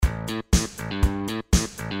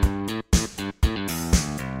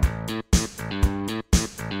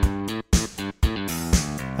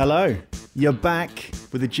Hello, you're back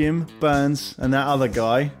with the Jim Burns and that other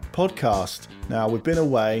guy podcast. Now, we've been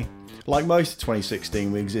away. Like most of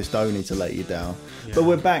 2016, we exist only to let you down. Yeah. But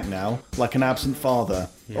we're back now, like an absent father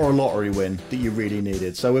or a lottery win that you really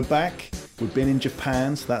needed. So we're back. We've been in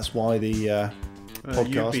Japan, so that's why the podcast.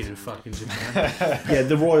 You've been in fucking Japan. Yeah,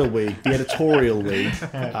 the royal we, the editorial we,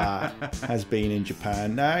 has been in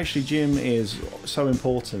Japan. Now, actually, Jim is so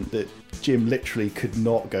important that Jim literally could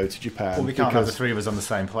not go to Japan. Well, we can't have the three of us on the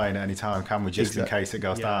same plane at any time, can we? Just in case it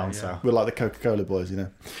goes down. Yeah. So we're like the Coca-Cola boys, you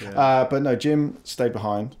know. Yeah. But no, Jim stayed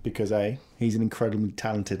behind because A, he's an incredibly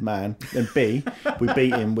talented man, and B, we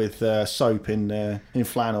beat him with soap in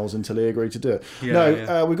flannels until he agreed to do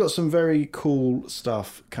it. We've got some very cool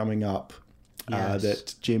stuff coming up.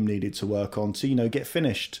 That Jim needed to work on to, get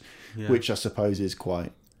finished, which I suppose is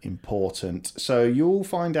quite important. So you'll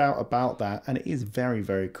find out about that, and it is very,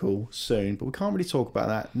 very cool soon. But we can't really talk about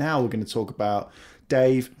that. Now we're going to talk about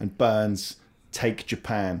Dave and Burns Take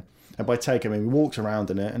Japan. And by take, I mean we walked around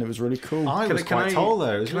in it, and it was really cool. I was quite tall,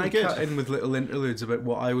 though. It was Can really I good. cut in with little interludes about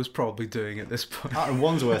what I was probably doing at this point? And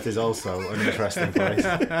Wandsworth is also an interesting place.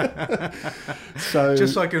 So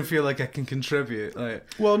just so I can feel like I can contribute.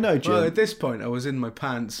 Well, no, Jim. Well, at this point, I was in my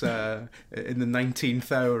pants in the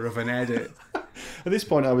 19th hour of an edit. At this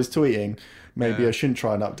point, I was tweeting. Maybe I shouldn't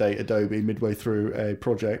try and update Adobe midway through a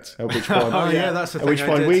project. At which point, that's the thing. At which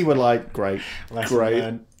point we were like, great.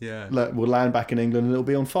 Yeah. We'll land back in England and it'll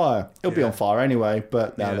be on fire. It'll be on fire anyway,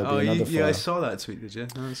 but now there'll be another fire. Yeah, I saw that tweet, did you?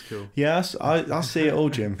 Oh, that's cool. Yes, I see it all,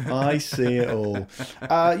 Jim. I see it all.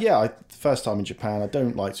 First time in Japan. I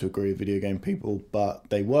don't like to agree with video game people, but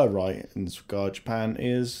they were right in this regard. Japan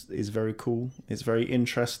is very cool. It's very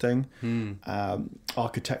interesting.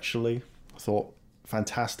 Architecturally, I thought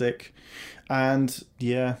fantastic. And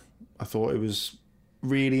I thought it was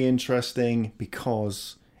really interesting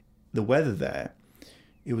because the weather there,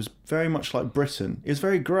 it was very much like Britain. It was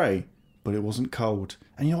very grey, but it wasn't cold.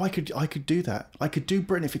 And I could do that. I could do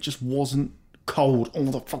Britain if it just wasn't cold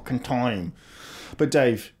all the fucking time. But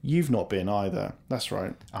Dave, you've not been either. That's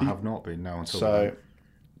right. I have not been, no, until so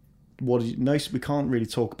we can't really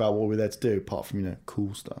talk about what we're there to do apart from,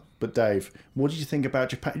 cool stuff. But Dave, what did you think about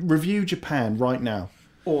Japan? Review Japan right now.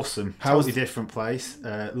 Awesome. Totally different place.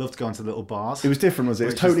 Loved going to little bars. It was different, was it? It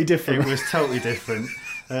was totally different. It was totally different.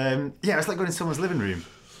 It's like going in someone's living room.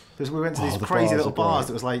 Because we went to these crazy little bars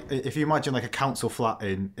that was like, if you imagine like a council flat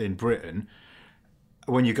in Britain,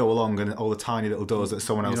 when you go along and all the tiny little doors that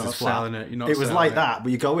someone else's flat. It was like that,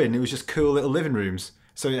 but you go in, it was just cool little living rooms.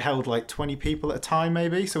 So it held like 20 people at a time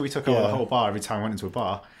maybe. So we took over the whole bar every time we went into a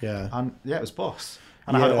bar. Yeah. And it was boss.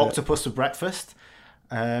 And I had octopus for breakfast.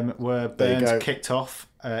 Where Burns kicked off.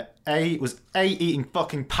 Was eating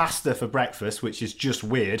fucking pasta for breakfast, which is just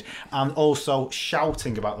weird, and also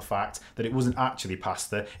shouting about the fact that it wasn't actually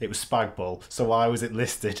pasta, it was spag bol. So why was it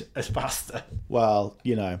listed as pasta? Well,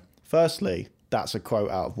 firstly, that's a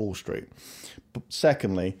quote out of Wall Street. But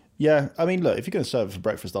secondly, I mean, look, if you're going to serve it for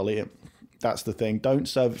breakfast, I'll eat it. That's the thing. Don't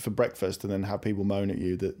serve it for breakfast and then have people moan at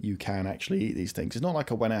you that you can actually eat these things. It's not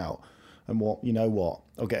like I went out and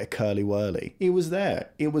I'll get a curly whirly. It was there.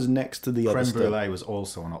 It was next to the other stuff. Creme brulee was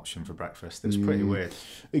also an option for breakfast. It was pretty weird.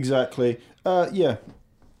 Exactly. I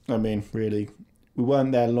mean, really, we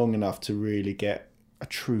weren't there long enough to really get a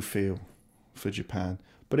true feel for Japan.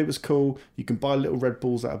 But it was cool. You can buy little Red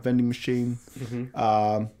Bulls at a vending machine.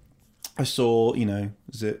 Mm-hmm. I saw,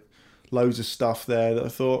 loads of stuff there that I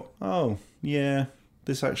thought, oh, yeah,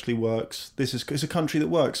 this actually works. It's a country that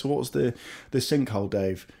works. So what was the sinkhole,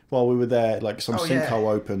 Dave? While we were there, like some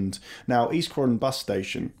sinkhole opened. Now, East Croydon bus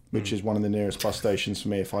station, which is one of the nearest bus stations for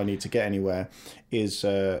me if I need to get anywhere, is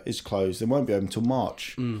closed. It won't be open until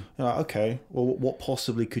March. Like, okay, well, what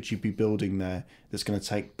possibly could you be building there that's going to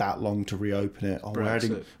take that long to reopen it? Oh,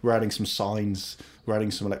 we're adding some signs. We're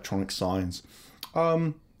adding some electronic signs.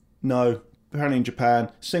 No. Apparently in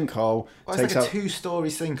Japan, sinkhole takes like a 2-story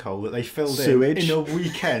sinkhole that they filled sewage. in a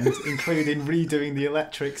weekend, including redoing the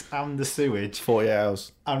electrics and the sewage. 40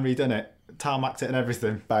 hours. And redone it, tarmacked it and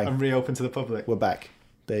everything. Bang. And reopened to the public. We're back.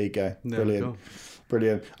 There you go. Brilliant.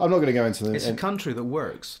 Brilliant. I'm not going to go into the... It's a country that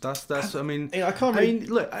works. That's. I mean,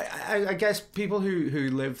 look, I guess people who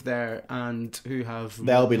live there and who have...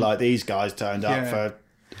 They'll be like, these guys turned up for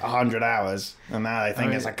 100 hours and now they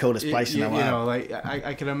think it's the coolest place in the world.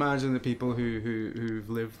 I can imagine the people who've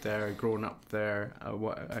lived there, grown up there,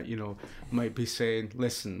 might be saying,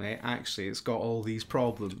 listen, mate, actually it's got all these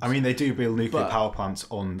problems. I mean, they do build nuclear power plants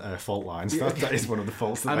on fault lines. That is one of the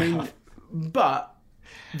faults that they have. But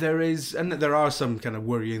there is, and there are some kind of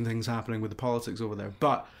worrying things happening with the politics over there,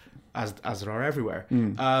 but as there are everywhere.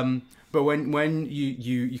 But when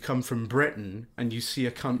you come from Britain and you see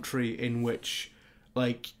a country in which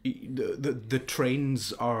like the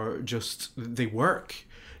trains are just, they work.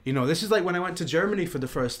 You know, this is like when I went to Germany for the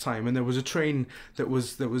first time, and there was a train that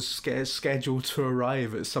was scheduled to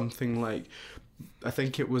arrive at something like, I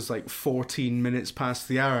think it was like 14 minutes past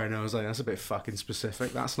the hour, and I was like, that's a bit fucking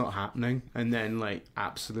specific. That's not happening. And then like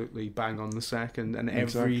absolutely bang on the second, and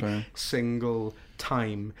every single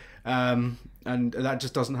time. And that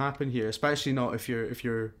just doesn't happen here, especially not if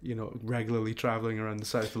you're you know, regularly travelling around the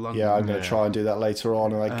south of London. Yeah, I'm going to try and do that later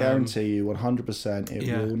on, and I guarantee you 100%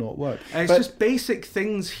 it will not work. And it's just basic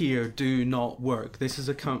things here do not work. This is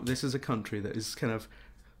a country that is kind of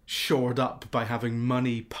shored up by having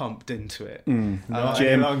money pumped into it.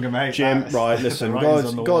 Jim, right, listen,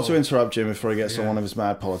 got to interrupt Jim before he gets on one of his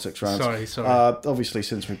mad politics rants. Sorry. Obviously,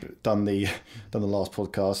 since we've done the last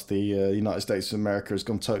podcast, the United States of America has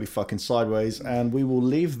gone totally fucking sideways, and we will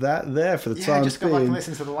leave that there for the time just being. Go back and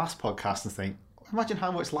listen to the last podcast and think, imagine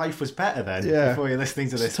how much life was better then before you're listening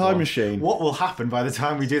to this time machine. What will happen by the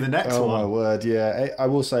time we do the next one? Oh my word, yeah. I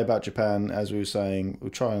will say about Japan, as we were saying, we'll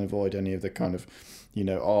try and avoid any of the kind of, you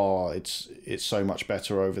know, it's so much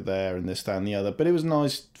better over there and this, that and the other. But it was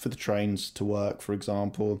nice for the trains to work, for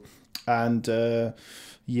example. And I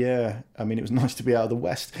mean, it was nice to be out of the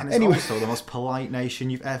West. And it's also the most polite nation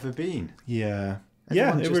you've ever been. Yeah.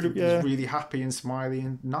 Everyone was really happy and smiley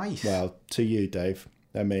and nice. Well, to you, Dave.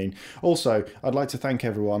 I mean, also, I'd like to thank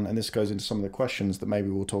everyone, and this goes into some of the questions that maybe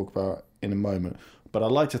we'll talk about in a moment. But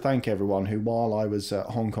I'd like to thank everyone who, while I was at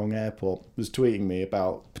Hong Kong airport, was tweeting me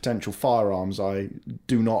about potential firearms I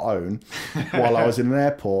do not own while I was in an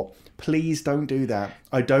airport. Please don't do that.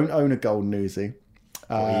 I don't own a golden Uzi.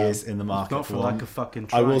 He is in the market. Not for like a fucking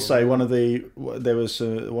try. I will say one of the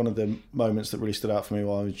moments that really stood out for me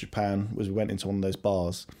while I was in Japan was we went into one of those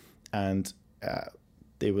bars, and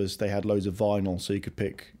they had loads of vinyl, so you could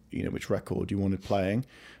pick, you know, which record you wanted playing,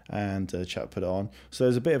 and chap put it on. So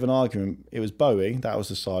there's a bit of an argument. It was Bowie, that was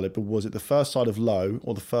the side, but was it the first side of Low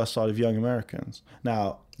or the first side of Young Americans?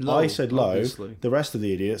 Now, Low, I said Low, obviously. The rest of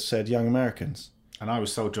the idiots said Young Americans. And I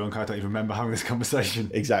was so drunk I don't even remember having this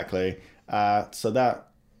conversation. Exactly. So that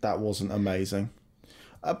wasn't amazing.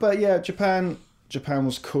 But yeah, Japan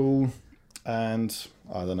was cool, and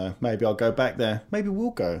I don't know, maybe I'll go back there. Maybe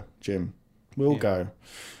we'll go, Jim. We'll go.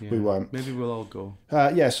 Yeah. We won't. Maybe we'll all go.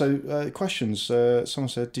 So questions. Someone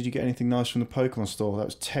said, did you get anything nice from the Pokemon store? That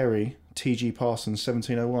was Terry, TG Parsons,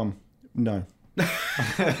 1701. No.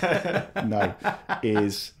 No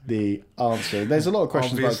is the answer. There's a lot of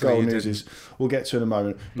questions Obviously about golden Uzis we'll get to in a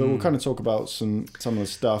moment, but we'll kind of talk about some of the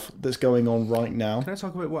stuff that's going on right now. Can I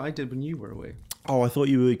talk about what I did when you were away? Oh, I thought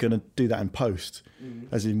you were going to do that in post,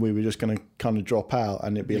 as in we were just going to kind of drop out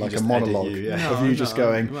and it'd be like a monologue of you just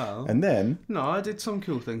going, and then... No, I did some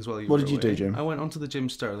cool things while you were away. What did you do, Jim? I went onto the Jim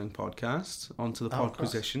Sterling podcast, onto the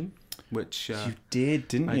Podquisition, which... you did,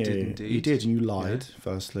 didn't you? I did indeed. You did, and you lied,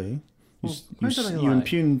 firstly. You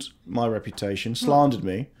impugned my reputation, slandered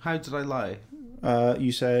me. How did I lie?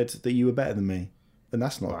 You said that you were better than me. And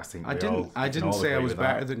that's not... Well, I didn't say I was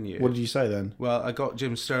better than you. What did you say then? Well, I got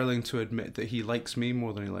Jim Sterling to admit that he likes me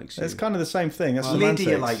more than he likes you. It's kind of the same thing. That's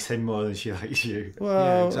Lydia likes him more than she likes you.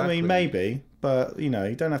 Well, yeah, exactly. I mean, maybe. But, you know,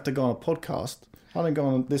 you don't have to go on a podcast. I don't go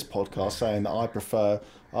on this podcast saying that I prefer,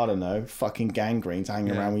 I don't know, fucking gangrene to hang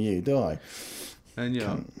around with you, do I? And, you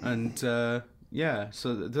know,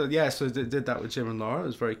 so did that with Jim and Laura. It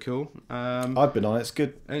was very cool. I've been on it. It's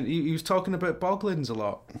good. And he was talking about boglins a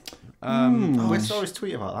lot. I saw his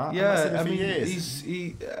tweet about that. Yeah,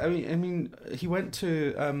 I mean, he went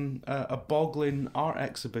to a boglin art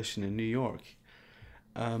exhibition in New York,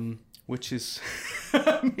 which is,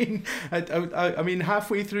 I mean,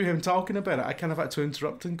 halfway through him talking about it, I kind of had to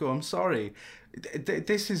interrupt and go, "I'm sorry,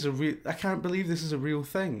 this is a real. I can't believe this is a real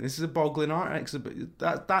thing. This is a boglin art exhibition.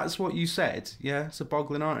 That's what you said. Yeah, it's a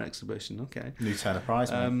boglin art exhibition. Okay, New Turner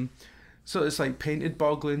Prize. So it's like painted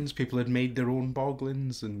boglins. People had made their own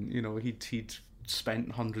boglins, and you know he'd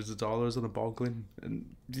spent hundreds of dollars on a boglin, and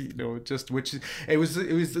you know it was the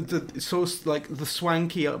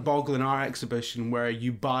swanky boglin art exhibition where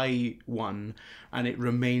you buy one and it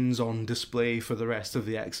remains on display for the rest of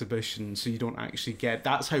the exhibition, so you don't actually get.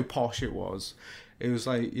 That's how posh it was. It was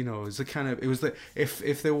like, you know,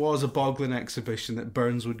 if there was a boglin exhibition that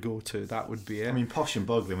Burns would go to, that would be it. I mean, posh and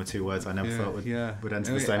boglin were two words I never thought would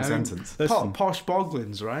enter the same sentence. Posh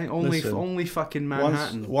boglins, right? Only fucking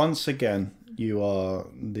Manhattan. Once again,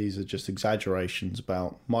 these are just exaggerations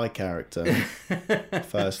about my character.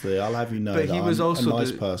 Firstly, I'll have you know But that he was I'm also a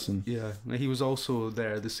nice the- person. Yeah, he was also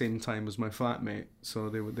there at the same time as my flatmate. So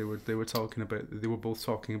they were talking about, they were both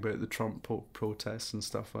talking about the Trump protests and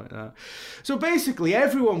stuff like that. So basically,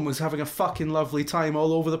 everyone was having a fucking lovely time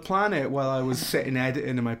all over the planet while I was sitting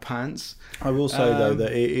editing in my pants. I will say though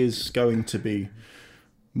that it is going to be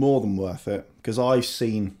more than worth it, because I've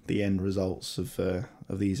seen the end results of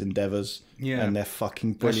these endeavours, Yeah. and they're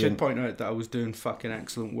fucking I should brilliant. point out that I was doing fucking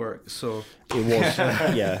excellent work. So It was,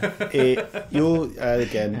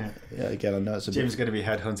 again. I know it's a Jim's bit, going to be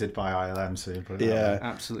headhunted by ILM soon. Put it that yeah. way.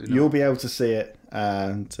 absolutely not. You'll be able to see it,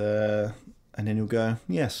 and then you'll go,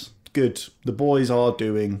 yes, good. The boys are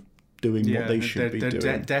doing what they should be they're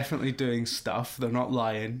doing. definitely doing stuff. They're not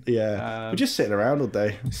lying. We're just sitting around all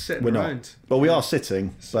day. Sitting We're around. not. Well, we are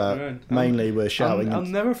sitting, but around. mainly we're shouting. I'll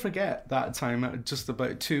never forget that time, just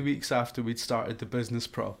about 2 weeks after we'd started the business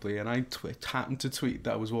properly, and I happened to tweet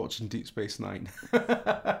that I was watching Deep Space Nine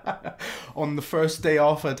on the first day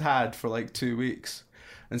off I'd had for like 2 weeks,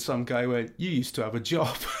 and some guy went, "You used to have a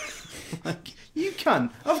job." Like, you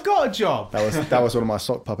can't. I've got a job. That was one of my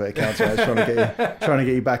sock puppet accounts. I was trying to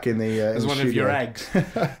get you back in the. As in the one of your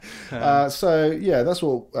studio. eggs. So yeah, that's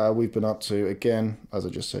what we've been up to. Again, as I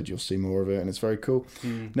just said, you'll see more of it, and it's very cool.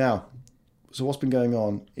 Now, so what's been going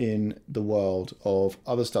on in the world of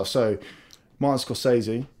other stuff? So, Martin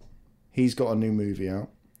Scorsese, he's got a new movie out.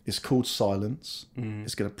 It's called Silence.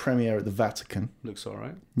 It's going to premiere at the Vatican. Looks all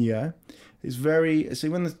right. Yeah, it's very. See,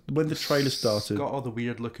 when the trailer started, Got all the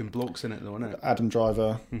weird looking blokes in it, though, isn't it? Adam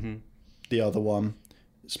Driver, the other one,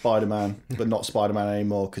 Spider-Man, but not Spider-Man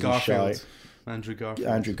anymore because he's Garfield. shy. Andrew Garfield.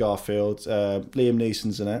 Andrew Garfield, Liam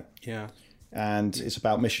Neeson's in it, Yeah. and it's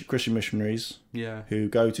about Christian missionaries Yeah. who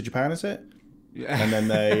go to Japan. Is it? Yeah. And then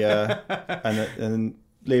they and then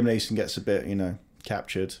Liam Neeson gets a bit,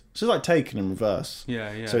 captured. So it's like Taken in reverse.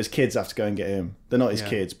 Yeah. Yeah. So his kids have to go and get him. They're not his Yeah.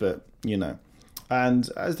 kids, but And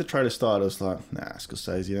as the trailer started, I was like, nah,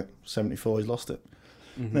 Scorsese, 74, he's lost it.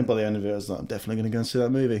 And then by the end of it, I was like, I'm definitely going to go and see that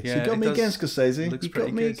movie. Yeah, so you got it me does- again, Scorsese. looks You got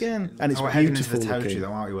pretty me good. again. And it's we're heading into beautiful the territory, looking.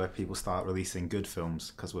 though, aren't we, where people start releasing good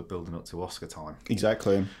films because we're building up to Oscar time.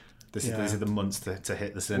 Exactly. These are the months to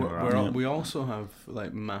hit the cinema. aren't We also have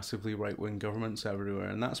like massively right wing governments everywhere,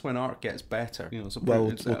 and that's when art gets better. So Well,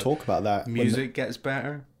 we'll talk about that. when music gets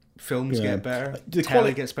better, films Yeah. get better, The telly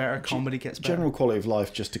quality- gets better, comedy gets better. general quality of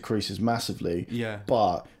life just decreases massively. Yeah.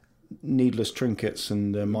 But needless trinkets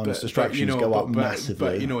and mindless But, distractions go up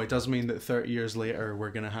massively. But it does mean that 30 years later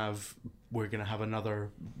we're gonna have another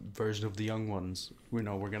version of the Young Ones. We're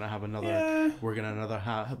gonna have another. Yeah. We're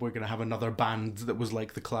gonna have another band that was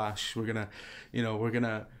like the Clash. We're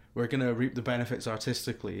gonna reap the benefits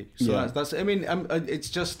artistically. So Yeah. that's. I mean, it's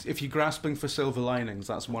just if you're grasping for silver linings,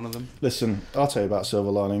 that's one of them. Listen, I'll tell you about silver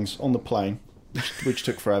linings on the plane, which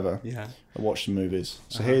took forever. Yeah. I watched the movies.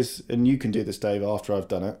 So and you can do this, Dave, after I've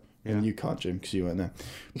done it. And Yeah. you can't, Jim, because you weren't there.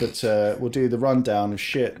 But we'll do the rundown of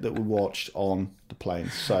shit that we watched on the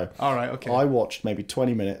plane. So All right. Okay. I watched maybe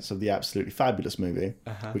 20 minutes of the Absolutely Fabulous movie,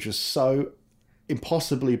 which was so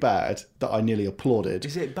impossibly bad that I nearly applauded.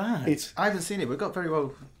 Is it bad? It's I haven't seen it, but it got very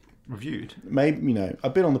well reviewed. maybe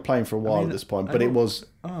I've been on the plane for a while mean, at this point, I but it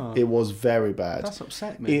don't- was very bad. That's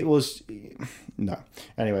upset me. It was no.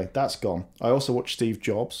 Anyway, that's gone. I also watched Steve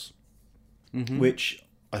Jobs, which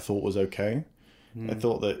I thought was okay. I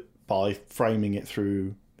thought that by framing it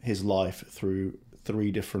through his life through 3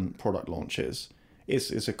 different product launches,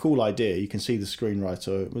 it's a cool idea. You can see the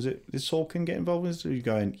screenwriter. Did Sorkin get involved in this? You're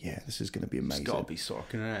going, yeah, this is going to be amazing. It's got to be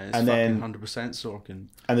Sorkin, isn't it? It's And fucking then- 100% Sorkin.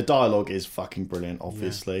 And the dialogue is fucking brilliant,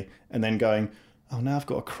 obviously. And then going, oh, now I've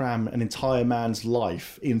got to cram an entire man's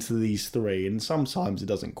life into these 3. And sometimes it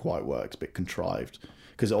doesn't quite work. It's a bit contrived.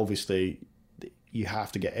 Because obviously you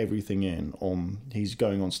have to get everything in on... He's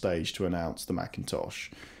going on stage to announce the Macintosh,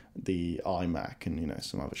 the iMac, and,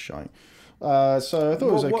 some other shite. So I thought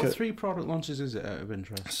it was okay. What 3 product launches is it, out of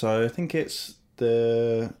interest? So I think it's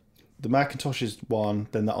the Macintosh is one,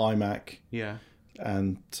 then the iMac, Yeah.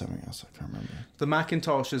 and something else I can't remember. The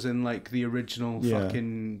Macintosh is in like the original Yeah.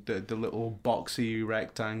 fucking the little boxy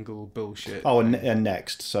rectangle bullshit. Oh, and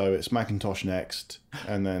Next. So it's Macintosh Next,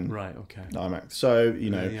 and then right, okay. the iMac. So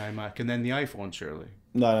And then the iMac and then the iPhone surely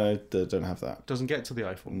no, they don't have that. doesn't get to the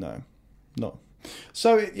iPhone. No, not.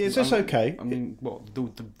 So it's just okay. I mean, what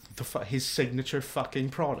his signature fucking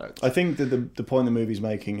product? I think that the point the movie's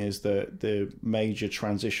making is that the major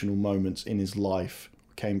transitional moments in his life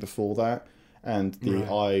came before that, and the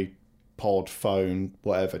iPod, phone,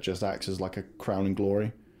 whatever, just acts as like a crowning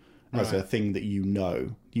glory. as a thing that you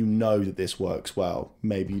know that this works well.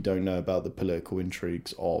 Maybe you don't know about the political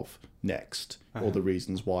intrigues of Next or the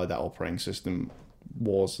reasons why that operating system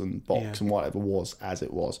was and Vox and whatever was as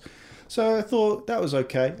it was. So I thought that was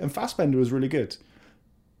okay. And Fassbender was really good.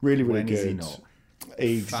 Really, really good. Is he not?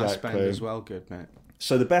 Exactly. Fassbender's well good, mate.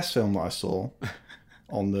 So the best film that I saw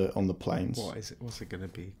on the planes, What is it? What's it going to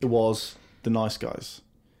be? it was The Nice Guys.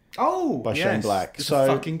 Oh, by Shane Black. It's So- a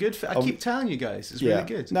fucking good film. I keep telling you guys, it's really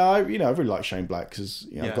good. No, I really like Shane Black because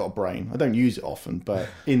I've got a brain. I don't use it often, but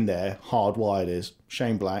in there, hardwired is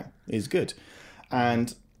Shane Black is good.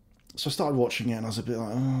 And so I started watching it, and I was a bit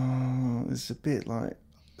like, oh, it's a bit like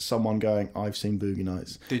someone going, I've seen Boogie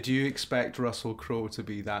Nights. Did you expect Russell Crowe to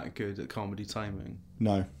be that good at comedy timing?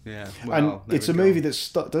 No. Yeah, And well, there it's we a go. movie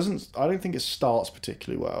that doesn't. I don't think it starts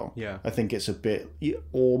particularly well. Yeah. I think it's a bit,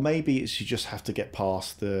 or maybe it's you just have to get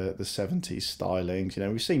past the 70s stylings.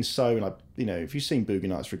 We've seen if you've seen Boogie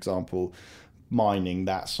Nights, for example, mining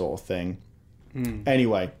that sort of thing.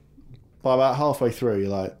 Anyway, by about halfway through, you're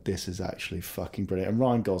like, this is actually fucking brilliant. And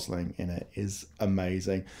Ryan Gosling in it is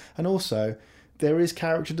amazing. And also, there is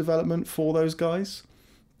character development for those guys.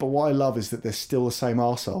 But what I love is that they're still the same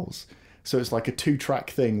arseholes. So it's like a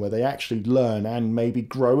 2-track thing where they actually learn and maybe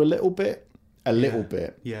grow a little bit.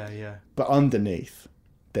 Yeah. But underneath,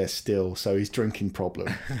 they're still... So his drinking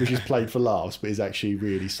problem, which is played for laughs, but is actually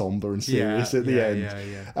really somber and serious at the end.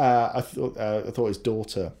 Yeah. I thought his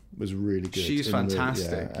daughter was really good. She's in the movie.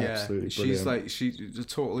 fantastic. Yeah, absolutely she's brilliant. she's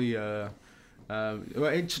totally.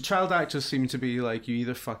 Child actors seem to be like you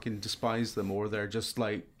either fucking despise them or they're just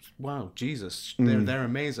like, wow, Jesus, they're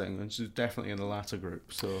amazing, and she's definitely in the latter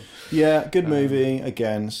group. So Yeah, good movie.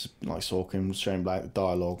 Again, like Sorkin, Shane Black, the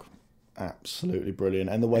dialogue, absolutely brilliant.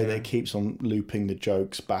 And the way that it keeps on looping the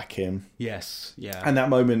jokes back in. yes, yeah, And that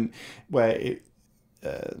moment where it...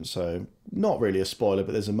 so, not really a spoiler,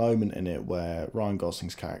 but there's a moment in it where Ryan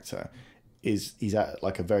Gosling's character he's at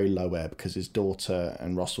like a very low ebb because his daughter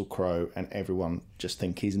and Russell Crowe and everyone just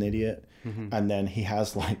think he's an idiot. And then he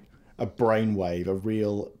has like a brainwave, a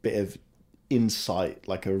real bit of insight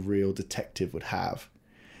like a real detective would have.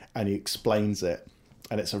 And he explains it.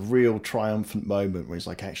 And it's a real triumphant moment where he's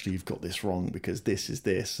like, actually, you've got this wrong because this is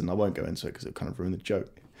this. And I won't go into it because it'll kind of ruin the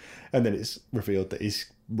joke. And then it's revealed that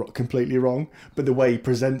he's completely wrong. But the way he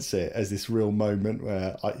presents it as this real moment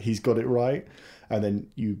where he's got it right. And then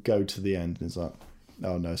you go to the end and it's like,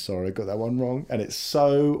 oh no, sorry, I got that one wrong. And it's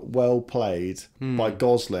so well played by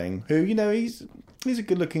Gosling, who, he's a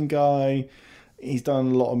good looking guy. He's done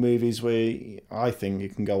a lot of movies where I think you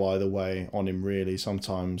can go either way on him really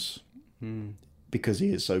sometimes. Because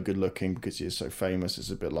he is so good looking, because he is so famous. It's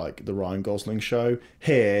a bit like the Ryan Gosling show.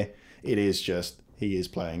 Here, it is just, he is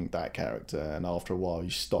playing that character. And after a while, you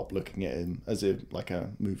stop looking at him as if like a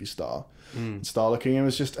movie star. And start looking at him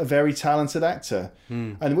as just a very talented actor.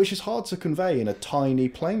 And which is hard to convey in a tiny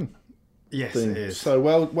plane Yes, thing. it is. So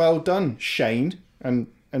well done, Shane and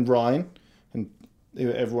Ryan and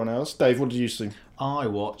everyone else. Dave, what did you see? I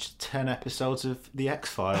watched 10 episodes of The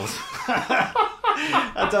X-Files.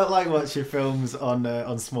 I don't like watching films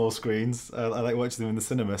on small screens. I like watching them in the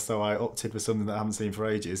cinema, so I opted for something that I haven't seen for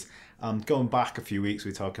ages. Going back a few weeks,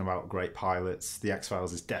 we were talking about great pilots. The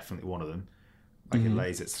X-Files is definitely one of them. Like, it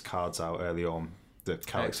lays its cards out early on. The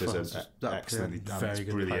characters X-Files, are excellently done. very It's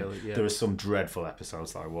good brilliant. pilot, yeah. There are some dreadful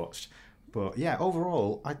episodes that I watched. But yeah,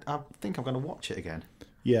 overall, I think I'm going to watch it again.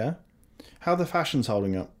 Yeah. How are the fashions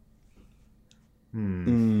holding up?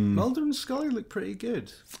 Mulder and Scully look pretty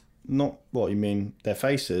good. Not what you mean, their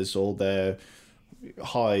faces or their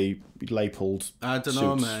high lapelled I don't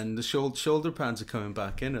know, suits? man. The shoulder pads are coming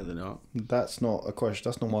back in, are they not? That's not a question.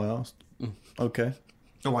 That's not why I asked. Okay.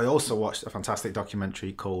 Oh, I also watched a fantastic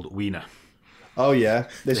documentary called Weiner Oh yeah,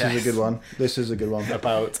 this is Yes. a good one. This is a good one.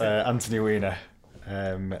 about Anthony Weiner,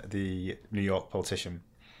 the New York politician.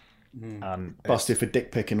 And Busted for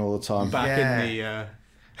dick picking all the time. Back Yeah. in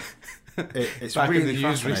the it's back really in the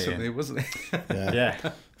news fascinating. recently, wasn't it?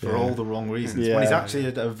 Yeah, for all the wrong reasons. Yeah. But he's actually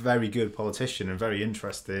a very good politician and very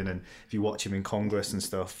interesting. And if you watch him in Congress and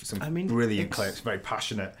stuff, brilliant it's- clips, very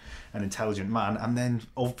passionate and intelligent man. And then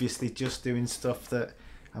obviously just doing stuff that,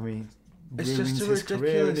 It's ruins just a his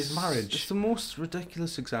career and his ridiculous. marriage. It's the most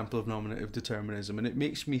ridiculous example of nominative determinism, and it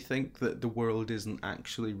makes me think that the world isn't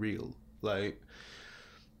actually real. Like,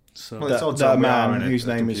 so Well, it's odds that on we are man in a whose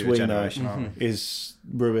name is computer Wiener generation, aren't we? is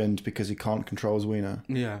ruined because he can't control his wiener.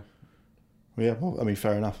 yeah. Well, yeah, well,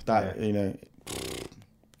 fair enough. That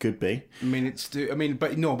could be.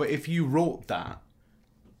 But if you wrote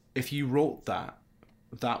that,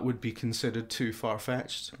 that would be considered too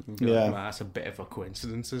far-fetched. Yeah. Well, that's a bit of a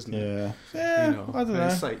coincidence, isn't it? Yeah. Yeah, You know, I don't know.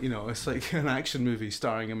 It's like, it's like an action movie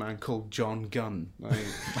starring a man called John Gunn.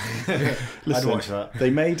 I'd Listen, watch that. they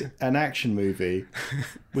made an action movie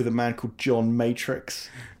with a man called John Matrix.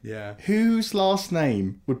 Yeah. Whose last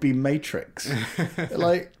name would be Matrix?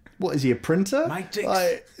 Like, what is he, a printer? Matrix.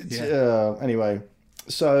 Like, Yeah. Anyway,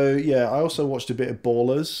 so yeah, I also watched a bit of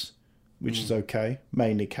Ballers, which is okay,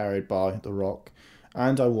 mainly carried by The Rock.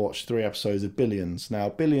 And I watched 3 episodes of Billions. Now,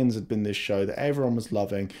 Billions had been this show that everyone was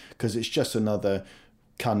loving because it's just another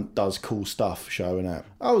cunt does cool stuff show, innit?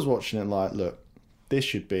 I was watching it like, look, this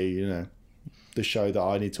should be, the show that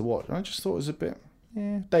I need to watch. And I just thought it was a bit,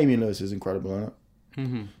 Damian Lewis is incredible in it.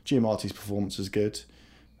 Mm-hmm. Giamatti's performance is good.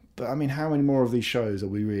 But, I mean, how many more of these shows are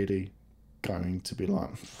we really going to be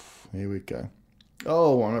like, here we go.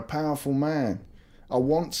 Oh, I'm a powerful man. I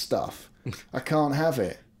want stuff. I can't have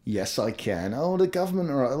it. Yes, I can. Oh, the government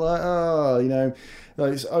are like,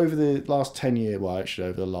 like it's over the last 10 years, well, actually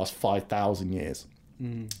over the last 5,000 years,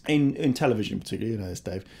 in television particularly, this,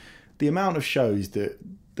 Dave, the amount of shows that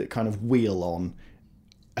kind of wheel on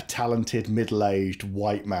a talented, middle-aged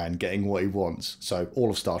white man getting what he wants. So all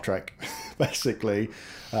of Star Trek, basically.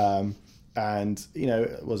 And,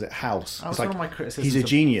 was it House? That was It's one of my criticisms. he's a of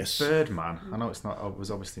genius. Birdman. I know it was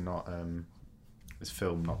obviously not it's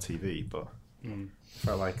film, not TV, but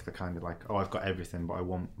felt like the kind of like, oh, I've got everything, but I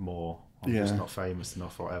want more. I'm just not famous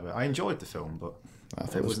enough or whatever. I enjoyed the film, but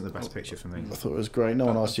it wasn't the best picture for me. I thought it was great. No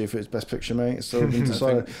one asked you if it was best picture, mate. It's still been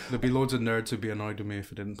decided. There'd be loads of nerds who'd be annoyed with me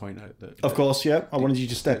if I didn't point out that. Of course, yeah. I wanted you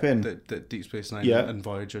to step in. That Deep Space Nine Yeah. and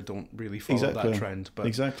Voyager don't really follow that trend. But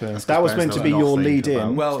exactly. That's That was 'cause meant to Ben's be not your nothing lead about-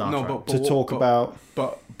 in Well, Star no, Trek. but to talk about.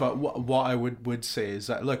 But what I would say is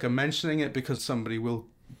that, look, I'm mentioning it because somebody will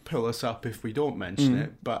pull us up if we don't mention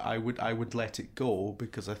it, but I would let it go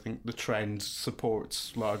because I think the trend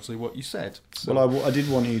supports largely what you said. So, Well, I did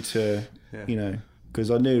want you to, because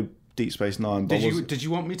I knew Deep Space Nine. But did you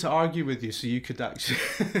want me to argue with you so you could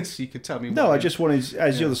actually so you could tell me? No, what I just wanted,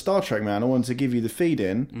 as you're the Star Trek man, I wanted to give you the feed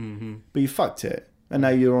in, but you fucked it, and now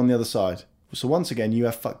you're on the other side. So once again, you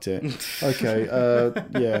have fucked it. Okay,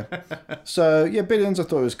 yeah. So yeah, Billions, I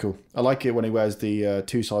thought it was cool. I like it when he wears the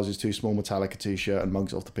 2 sizes too small Metallica t-shirt and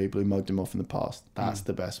mugs off the people who mugged him off in the past. That's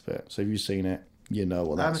the best bit. So if you've seen it, you know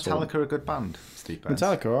what that's all. Metallica are a good band, Steve Burns.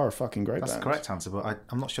 Metallica are a fucking great That's band. the correct answer, but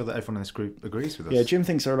I'm not sure that everyone in this group agrees with us. Yeah, Jim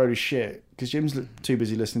thinks they're a load of shit because Jim's too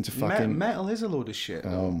busy listening to fucking. metal is a load of shit.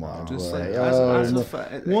 Oh my Just word.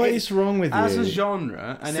 like, What is wrong with as you? a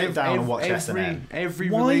genre, and Sit down and watch SNL. every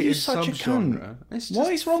Why are you related such a subgenre. It's just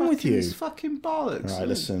What is wrong with fucking- you? It's fucking bollocks. Right,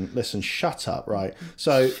 listen, shut up, right?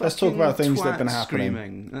 So let's talk about things that have been Twat happening.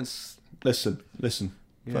 Screaming. That's Listen.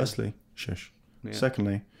 Yeah. Firstly, shush. Yeah.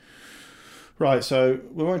 Secondly, right, so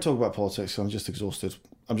we won't talk about politics. I'm just exhausted.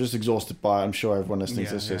 I'm just exhausted by it. I'm sure everyone listening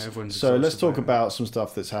to Yeah, this yeah, is. everyone's So let's exhausted talk by it. about some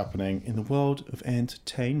stuff that's happening in the world of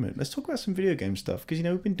entertainment. Let's talk about some video game stuff because,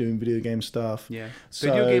 we've been doing video game stuff. yeah. So-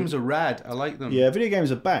 Video games are rad. I like them. Yeah, video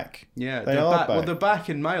games are back. Yeah, They they're are back. Well, back. they're back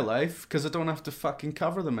in my life because I don't have to fucking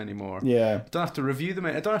cover them anymore. Yeah. I don't have to review them.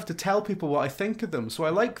 I don't have to tell people what I think of them. So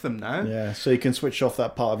I like them now. Yeah, so you can switch off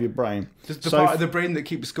that part of your brain. Just the So part of the brain that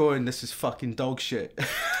keeps going, this is fucking dog shit.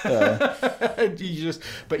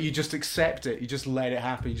 You just accept it. You just let it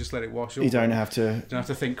happen. You just let it wash over. You don't have to. You don't have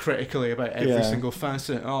to think critically about every Yeah. single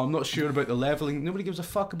facet. Oh, I'm not sure about the leveling. Nobody gives a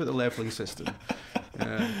fuck about the leveling system.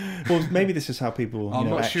 Well, maybe this is how people. I'm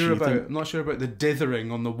not actually sure about. think. I'm not sure about the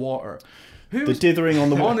dithering on the water. The dithering on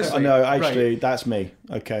the wall. Honestly, No, actually, right. that's me.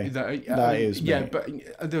 Okay, that is me. Yeah, but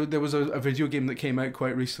there was a video game that came out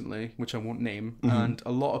quite recently, which I won't name, and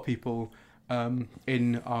a lot of people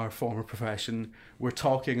in our former profession were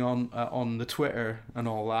talking on the Twitter and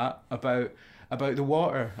all that about the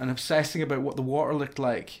water and obsessing about what the water looked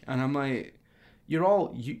like, and I'm like, you're all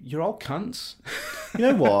cunts. You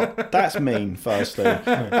know what? That's mean. Firstly,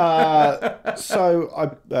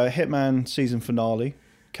 Hitman season finale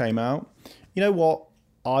came out. You know what?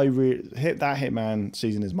 That Hitman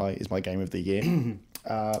season is my game of the year.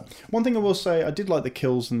 One thing I will say, I did like the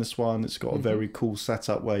kills in this one. It's got a very cool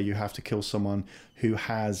setup where you have to kill someone who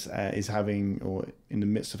is having or in the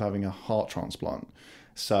midst of having a heart transplant.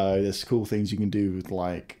 So there's cool things you can do with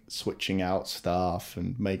like switching out stuff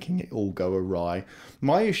and making it all go awry.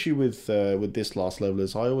 My issue with this last level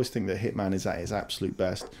is I always think that Hitman is at its absolute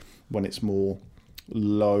best when it's more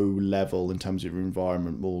low level in terms of your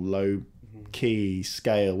environment, more low key,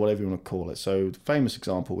 scale, whatever you want to call it. So the famous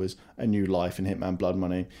example is A New Life in Hitman Blood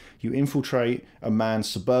Money. You infiltrate a man's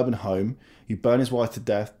suburban home, you burn his wife to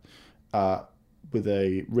death with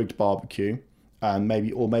a rigged barbecue, and maybe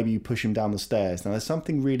you push him down the stairs. Now, there's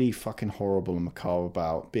something really fucking horrible and macabre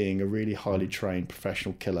about being a really highly trained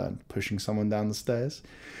professional killer and pushing someone down the stairs.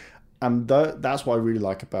 And that's what I really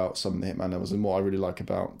like about some of the Hitman levels, and what I really like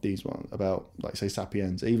about these ones, about, like, say,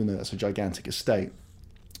 Sapienza. Even though that's a gigantic estate,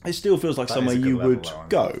 it still feels like somewhere you would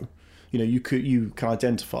go. You know, you can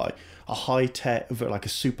identify a high-tech, like a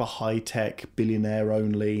super high-tech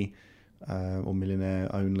billionaire-only or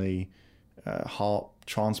millionaire-only heart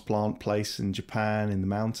transplant place in Japan, in the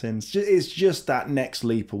mountains. It's just that next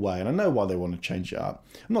leap away. And I know why they want to change it up.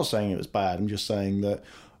 I'm not saying it was bad. I'm just saying that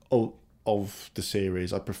of the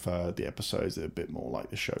series, I prefer the episodes that are a bit more like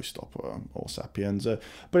the Showstopper or Sapienza.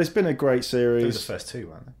 But it's been a great series. Those are the first two,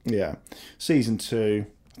 weren't they? Yeah. Season 2,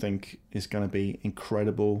 I think, is going to be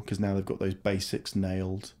incredible because now they've got those basics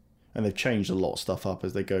nailed. And they've changed a lot of stuff up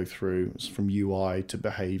as they go through, from UI to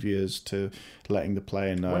behaviours to letting the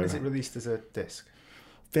player know. When is it released as a disc?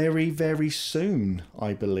 Very, very soon,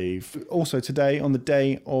 I believe. Also today, on the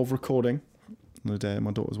day of recording, on the day of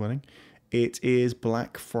my daughter's wedding, it is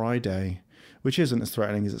Black Friday, which isn't as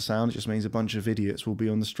threatening as it sounds. It just means a bunch of idiots will be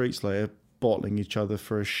on the streets later bottling each other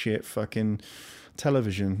for a shit fucking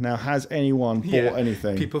television. Now, has anyone bought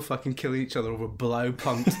anything? People fucking killing each other over blow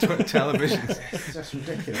pumped televisions. It's just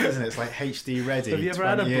ridiculous, isn't it? It's like HD ready. Have you ever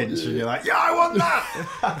had a inch, and you're like, yeah, I want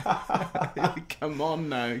that. Come on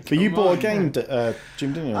now. But you bought a game,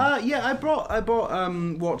 Jim, didn't you? Yeah, I bought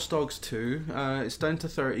Watch Dogs 2. It's down to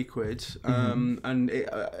 30 quid, and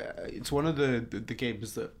it's one of the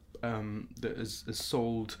games that is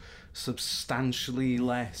sold substantially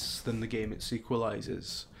less than the game it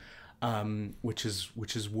sequelizes. Which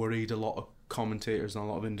has worried a lot of commentators and a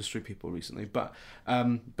lot of industry people recently. But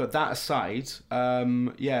that aside,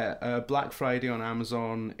 Black Friday on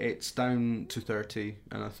Amazon, it's down to 30,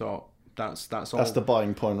 and I thought that's all. That's the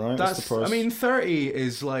buying point, right? That's the price. I mean, 30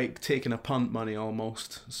 is like taking a punt money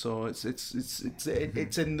almost. So it's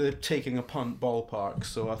in the taking a punt ballpark.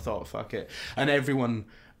 So I thought, fuck it, and everyone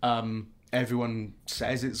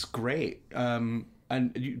says it's great.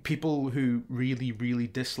 And people who really, really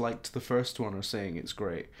disliked the first one are saying it's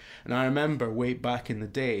great. And I remember way back in the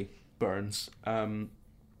day, Burns, a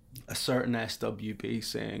certain SWB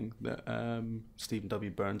saying that, Stephen W.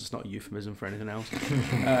 Burns, it's not a euphemism for anything else,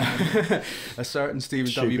 a certain Stephen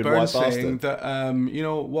W. Burns saying that,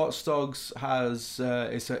 Watch Dogs has,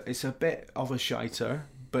 it's a bit of a shiter,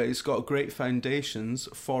 but it's got great foundations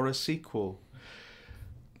for a sequel.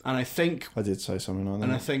 And I think I did say something like that.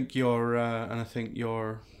 And I think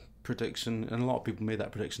your prediction, and a lot of people made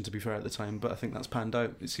that prediction, to be fair, at the time, but I think that's panned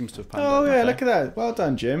out. It seems to have panned out. Oh yeah, look at that! Well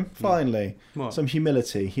done, Jim. Finally, some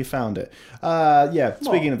humility. You found it.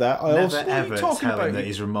 Speaking of that, I never ever tell him that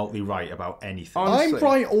he's remotely right about anything. Honestly, I'm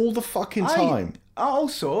right all the fucking time. I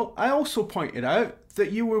also pointed out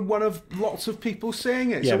that you were one of lots of people saying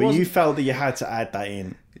it. Yeah, so but you felt that you had to add that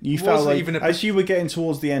in. You felt like, as you were getting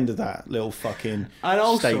towards the end of that little fucking and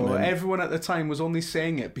also, statement. Everyone at the time was only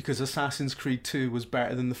saying it because Assassin's Creed 2 was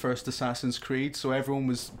better than the first Assassin's Creed, so everyone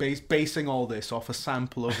was basing all this off a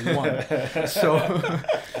sample of one.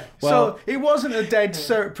 So it wasn't a dead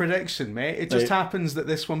cert prediction, mate. It just happens that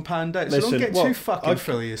this one panned out. So don't get too fucking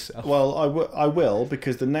full of yourself. Well, I will,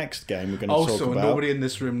 because the next game we're going to talk about... Also, nobody in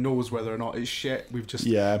this room knows whether or not it's shit. We've just...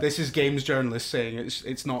 Yeah. This is games journalists saying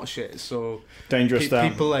it's not shit, so... Dangerous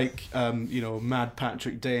people like Mad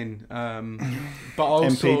Patrick Dane, but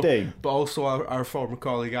also MPD. But also our former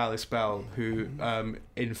colleague Alice Bell, who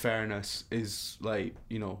in fairness is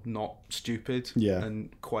not stupid and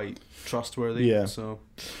quite trustworthy. Yeah. So,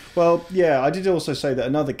 well, yeah, I did also say that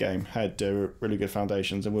another game had really good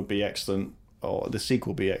foundations and would be excellent, or the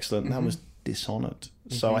sequel would be excellent, and that was Dishonored.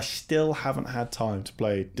 So I still haven't had time to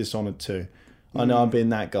play Dishonored 2. I know I'm being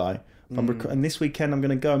that guy. And this weekend I'm going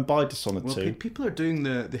to go and buy Dishonored 2. People are doing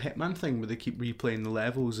the Hitman thing where they keep replaying the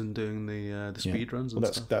levels and doing the speed runs and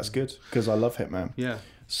stuff. That's good, because I love Hitman. Yeah.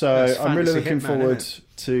 So I'm really looking forward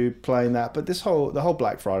to playing that. But the whole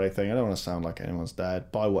Black Friday thing, I don't want to sound like anyone's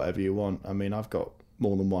dad. Buy whatever you want. I mean, I've got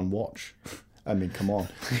more than one watch. I mean, come on.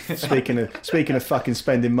 Speaking of fucking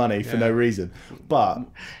spending money for no reason. But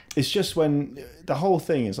it's just when the whole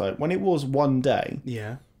thing is like, when it was one day.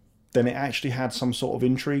 Yeah. Then it actually had some sort of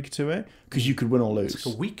intrigue to it, because you could win or lose. It's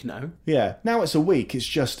like a week now. Yeah, now it's a week. It's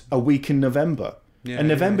just a week in November. Yeah, and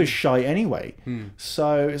November's shy anyway.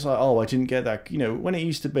 So it's like, I didn't get that. When it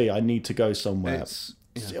used to be, I need to go somewhere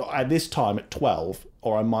at this time at 12,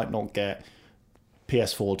 or I might not get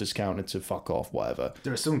PS4 discounted to fuck off, whatever.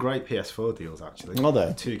 There are some great PS4 deals, actually. Are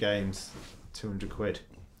there? 2 games, 200 quid.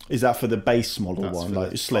 Is that for the base model one,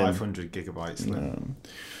 like slim? 500 gigabytes slim.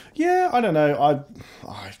 Yeah, I don't know. I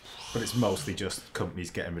But it's mostly just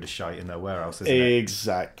companies getting rid of shite in their warehouse, isn't it?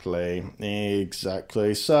 Exactly.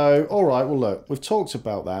 So, all right. Well, look, we've talked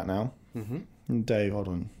about that now. Mm-hmm. Dave, hold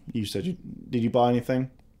on. You said did you buy anything?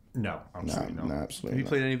 No, absolutely not. No, Have absolutely. you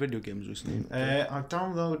played any video games recently? I've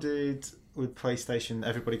downloaded with PlayStation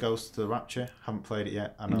Everybody Goes to the Rapture. Haven't played it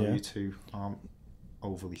yet. I know you two aren't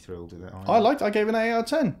overly thrilled with it. I gave it an 8 out of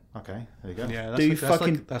 10. Okay, there you go. Yeah,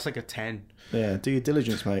 that's like a 10. Yeah, do your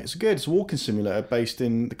diligence, mate. It's good. It's a walking simulator based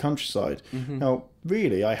in the countryside. Now,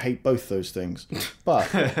 really, I hate both those things. But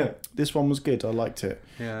this one was good. I liked it.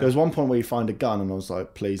 Yeah. There was one point where you find a gun, and I was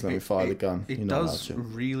like, please let me fire the gun. It You're not does allowed to.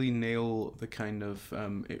 really nail the kind of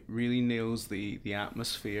it really nails the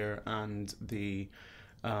atmosphere and the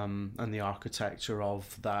architecture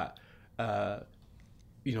of that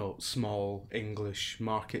small English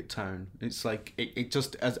market town. It's like it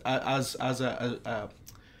just as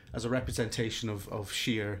a representation of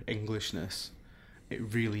sheer Englishness, it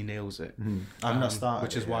really nails it. I've not started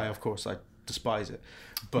which is it why, yet. of course, I despise it.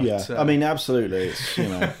 But Yeah, I mean, absolutely. It's,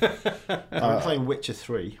 I'm playing Witcher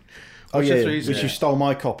 3. Witcher yeah, 3's which you stole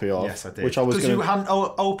my copy of. Yes, I did. Which I was Because going you hadn't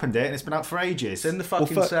opened it and it's been out for ages. it's in the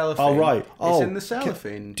fucking Well, cellophane. oh, right. It's in the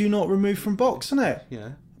cellophane. Do not remove from box, isn't it? Yeah.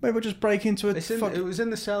 Maybe we'll just break into a. It was in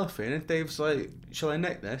the cellophane, and Dave's like, "Shall I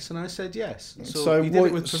nick this?" And I said yes. So, So he did what-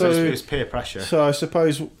 it with so- permission. It's peer pressure. So I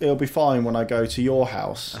suppose it'll be fine when I go to your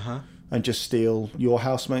house Uh-huh. and just steal your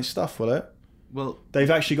housemate's stuff, will it? Well, They've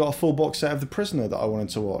actually got a full box set of The Prisoner that I wanted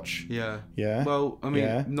to watch. yeah. Yeah. Well, I mean,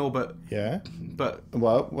 Yeah. no, but Yeah.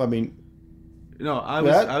 Well, I mean, no, What?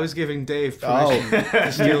 I was giving Dave oh, permission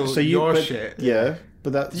to steal your but- shit. Yeah,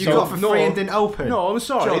 but that. You so- got for no, free and didn't open. No, I'm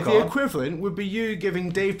sorry. Jog The on. equivalent would be you giving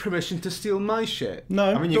Dave permission to steal my shit. No,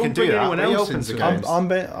 I mean, you Don't can do bring that. anyone But he else opens the into it.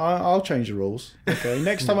 games. I'll change the rules. Okay,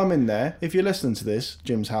 next time I'm in there, if you're listening to this,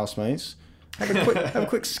 Jim's housemates, have a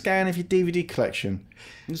quick scan of your DVD collection.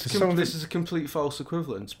 This is a complete false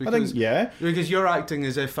equivalence I because think, because you're acting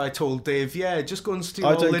as if I told Dave, yeah, just go and steal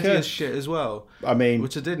I all don't Lydia's care. shit as well. I mean,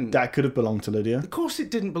 Which I didn't. That could have belonged to Lydia. Of course, it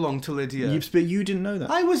didn't belong to Lydia. But you didn't know that.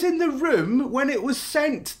 I was in the room when it was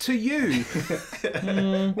sent to you.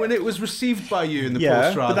 When it was received by you in the Yeah,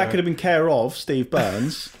 post, rather. but that could have been care of Steve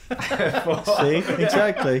Burns. See,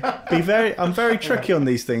 exactly. I'm very tricky on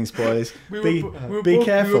these things, boys. Be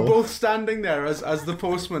careful. We were both standing there as the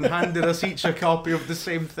postman handed us each a copy of the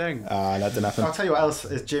same thing. That didn't happen. I'll tell you what else.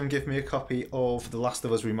 Is Jim give me a copy of The Last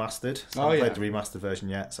of Us Remastered. So I haven't played the remastered version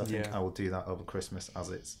yet, so I think I will do that over Christmas as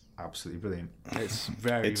it's absolutely brilliant. It's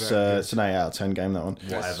very, It's very good. it's an 8 out of 10 game, that one.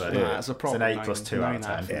 Whatever. Nah, it's a proper an 8 plus 2 out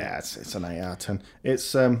of 10. Yeah, it's an 8 out of 10.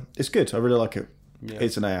 It's good. I really like it. Yeah.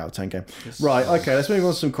 It's an 8 out of 10 game. Right, okay, let's move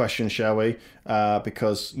on to some questions, shall we?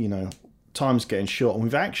 Because, time's getting short, and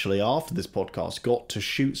we've actually, after this podcast, got to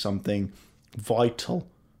shoot something vital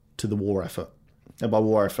to the war effort. And by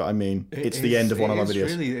war effort, I mean it's the end of one of our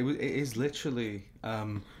videos. It is literally.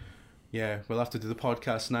 We'll have to do the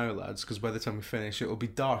podcast now, lads, because by the time we finish, it will be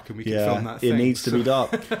dark and we can film that thing. It needs to be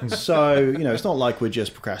dark. So, it's not like we're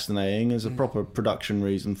just procrastinating. There's a proper production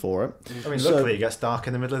reason for it. I mean, luckily it gets dark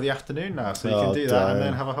in the middle of the afternoon now, so you can do that and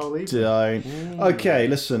then have a whole evening. Okay,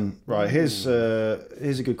 listen. Right, here's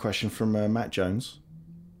a good question from Matt Jones,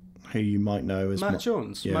 who you might know as Matt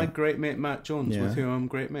Jones, yeah. my great mate Matt Jones, Yeah. with whom I'm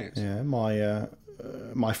great mates. Yeah,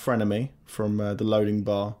 my frenemy from the Loading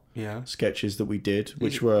Bar Yeah. sketches that we did,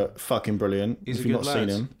 which were fucking brilliant. He's if a you've good not lad.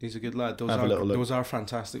 seen him, He's a good lad. Have a little look. Those are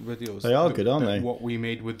fantastic videos. They are good, aren't they? What we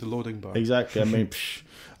made with the loading bar. exactly. I mean,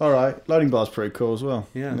 all right, Loading Bar's pretty cool as well.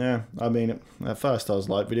 Yeah. Yeah. I mean, at first I was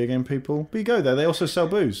like, video game people, but you go there, they also sell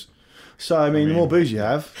booze. So I mean, the more booze you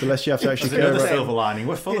have, the less you have to actually There's care another about. silver lining.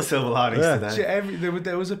 We're full of silver linings Yeah. today.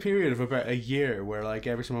 There was a period of about a year where, like,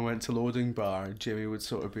 every time I went to loading bar, Jimmy would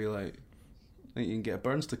sort of be like, "I think you can get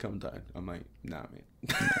Burns to come down." I'm like, "Nah,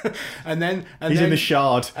 mate." and then He's in the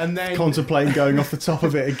shard, and then contemplating going off the top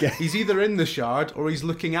of it again. he's either in the shard or he's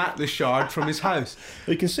looking at the shard from his house.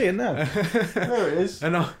 You can see it now. There it is.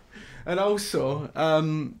 And also,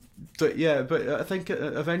 but I think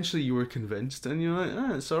eventually you were convinced, and you're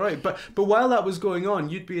like, it's all right. But while that was going on,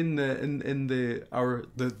 you'd be in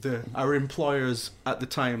our employers at the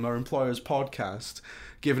time, our employers podcast,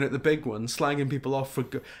 giving it the big one, slagging people off for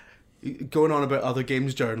going on about other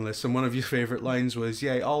games journalists. And one of your favourite lines was,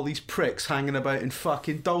 "Yeah, all these pricks hanging about in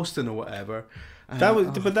fucking Dalston or whatever."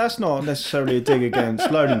 But that's not necessarily a dig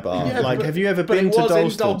against Loading Bar. Have you ever been it to was in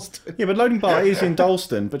Dalston? Dalston. Yeah, but Loading Bar is in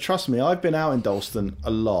Dalston. But trust me, I've been out in Dalston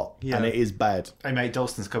a lot, Yeah. and it is bad. Hey mate,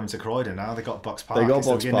 Dalston's coming to Croydon now. They got Box Park. They got It's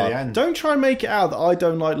the Box beginning of the Park. end. Don't try and make it out that I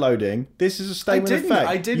don't like loading. This is a statement of fact.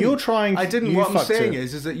 I didn't. You're trying. I didn't. You What I'm fucked saying it.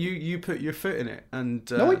 is that you put your foot in it, and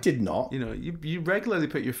No, I did not. You know, you regularly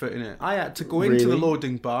put your foot in it. I had to go into the Really?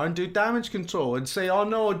 loading bar and do damage control and say, "Oh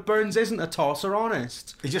no, Burns isn't a tosser,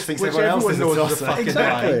 honest." He just thinks Which everyone else everyone is a knows is a tosser. fucking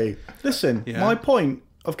Exactly. Listen, Yeah. my point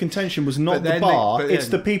of contention was not But the then bar, but it's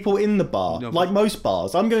the then- people in the bar. No, like most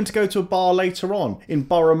bars. I'm going to go to a bar later on in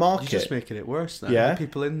Borough Market. You're just making it worse now. Yeah.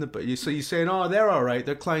 People in the but so you're saying, "Oh, they're all right.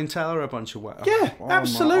 Their clientele are a bunch of what?" Yeah, Oh,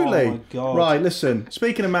 absolutely. my God. Right, listen,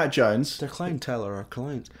 speaking of Matt Jones, Their clientele are our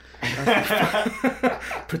clients.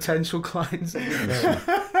 Potential clients.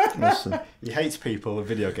 listen, He hates people and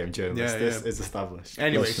video game journalists. Yeah, This yeah. is established.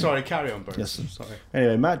 Anyway, Listen. sorry. Carry on, Burns. Listen. Sorry.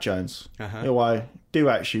 anyway, Matt Jones, who I do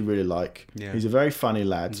actually really like. Yeah. He's a very funny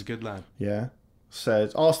lad. He's a good lad. Yeah.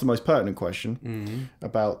 Asked the most pertinent question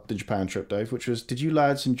about the Japan trip, Dave, which was, did you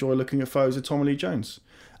lads enjoy looking at photos of Tommy Lee Jones?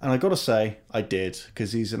 And I got to say, I did,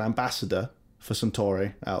 because he's an ambassador for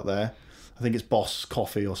Suntory out there. I think it's Boss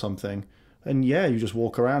Coffee or something. And yeah, you just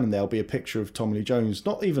walk around and there'll be a picture of Tommy Lee Jones,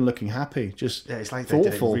 not even looking happy, just Yeah, it's like they did it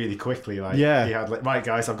thoughtful. really quickly. Like, Yeah. he had like, right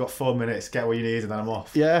guys, I've got 4 minutes. Get what you need, and then I'm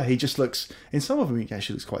off. Yeah, he just looks, in some of them, he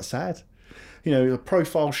actually looks quite sad. You know, a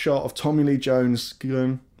profile shot of Tommy Lee Jones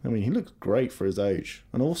going, I mean, he looks great for his age.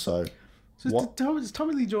 And also, So what? has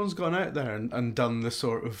Tommy Lee Jones gone out there and done the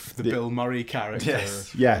sort of the Bill Murray character?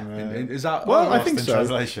 Yes. Yeah. Is that Well, I Lost think in so.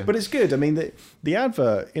 translation. But it's good. I mean, the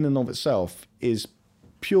advert in and of itself is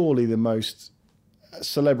purely the most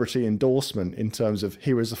celebrity endorsement in terms of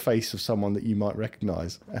here is a face of someone that you might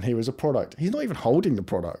recognise, and here is a product. He's not even holding the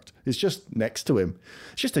product. It's just next to him.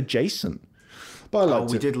 It's just adjacent. But I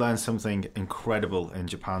liked we it. did learn something incredible in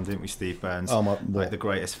Japan, didn't we, Steve Burns? Oh, what? Like the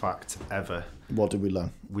greatest fact ever. What did we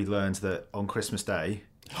learn? We learned that on Christmas Day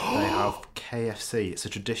they have KFC. It's a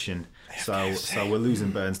tradition. So we're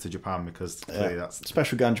losing Burns to Japan because clearly that's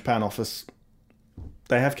Special Gun Japan office.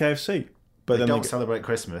 They have KFC. But they then don't they celebrate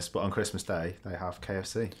Christmas, but on Christmas Day they have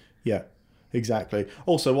KFC. yeah, exactly.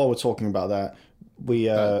 Also, while we're talking about that,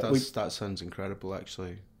 that sounds incredible,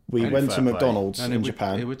 actually. we Only went fair to play. McDonald's And in it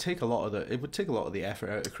Japan. would take a lot of the effort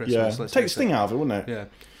out of Christmas. Yeah, let's take the face it. sting out of it, wouldn't it? Yeah.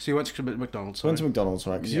 So you went to McDonald's. Went to sorry. McDonald's,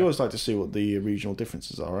 right? Because you Yeah. always like to see what the regional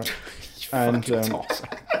differences are, right? and Fucking tosser.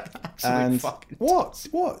 Absolute and fucking what?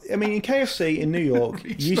 I mean, in KFC in New York,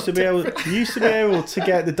 you used to be Regional able to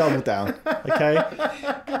get the double down, okay?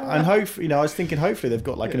 And hopefully, I was thinking hopefully they've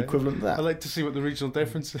got like an equivalent of that. I like to see what the regional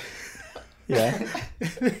difference is. Yeah,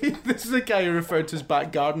 This is the guy who referred to his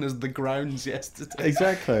back garden as the grounds yesterday.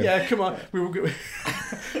 exactly. Yeah, come on. We will go.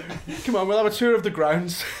 Come on, we'll have a tour of the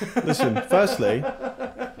grounds. Listen, firstly,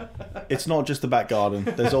 it's not just the back garden.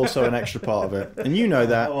 There's also an extra part of it, and you know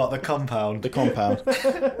that. What, the compound? The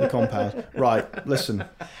compound. Right, listen.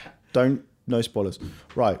 No spoilers.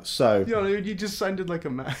 Right, so You know, you just sounded like a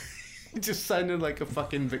man. You just sounded like a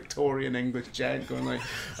fucking Victorian English gent going like,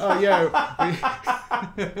 oh yeah,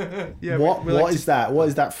 yeah. what we like is that? What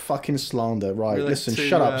is that fucking slander? Right, we like listen, to,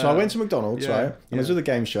 shut up. So I went to McDonald's, yeah, right? And I was with a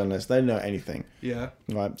games journalist. They didn't know anything. Yeah.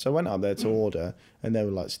 Right, so I went up there to order, and they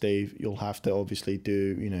were like, "Steve, you'll have to obviously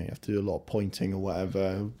do, you have to do a lot of pointing or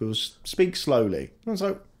whatever. We'll speak slowly." I was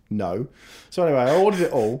like, "No." So anyway, I ordered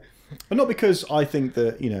it all, and not because I think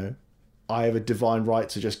that I have a divine right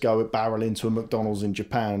to just go barrel into a McDonald's in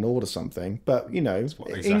Japan and order something, but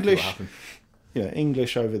Exactly English, what happened.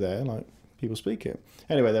 English over there, like people speak it.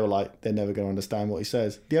 Anyway, they were like, they're never going to understand what he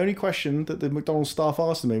says. The only question that the McDonald's staff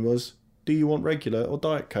asked me was, "Do you want regular or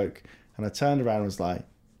Diet Coke?" And I turned around and was like,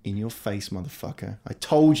 "In your face, motherfucker. I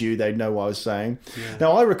told you they'd know what I was saying." Yeah.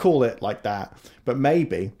 Now, I recall it like that, but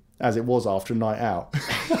maybe, as it was after a night out,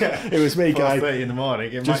 it was me going, 4:30 in the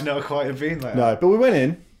morning. It might not quite have been like no, but we went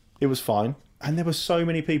in, it was fine, and there were so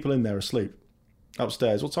many people in there asleep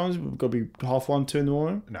upstairs. What time is it? We've got to be 1:30, 2 in the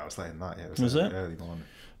morning? No, it's later than that. Yeah, it Was like it? early morning.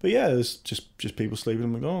 But yeah, there's just people sleeping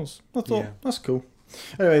in McDonald's. I thought, Yeah. that's cool.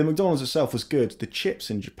 Anyway, the McDonald's itself was good. The chips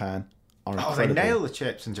in Japan are Oh, they incredible. nail the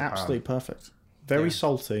chips in Japan. Absolutely perfect. Very Yeah.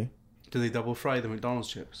 salty. Do they double fry the McDonald's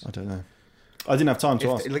chips? I don't know. I didn't have time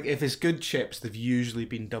to ask. If it's good chips, they've usually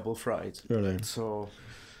been double fried. Really? So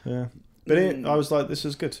Yeah. But I was like, this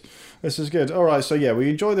is good. This is good. All right, so yeah, we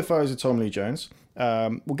enjoy the photos of Tom Lee Jones.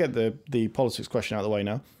 We'll get the politics question out of the way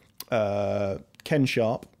now. Ken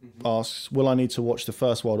Sharp asks, will I need to watch the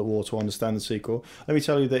first World at War to understand the sequel? Let me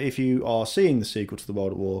tell you that if you are seeing the sequel to the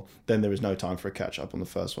World at War, then there is no time for a catch up on the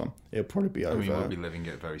first one. It'll probably be over. I mean, we'll be living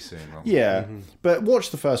it very soon, won't we? Yeah, but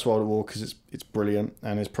watch the first World at War because it's brilliant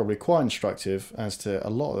and it's probably quite instructive as to a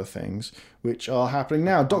lot of the things which are happening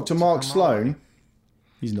now. Dr. Mark Sloan,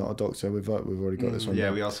 he's not a doctor. We've already got this one.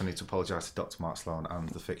 Yeah, we also need to apologise to Dr. Mark Sloan and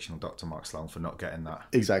the fictional Dr. Mark Sloan for not getting that.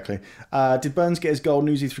 Exactly. Did Burns get his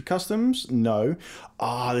golden Uzi through customs? No.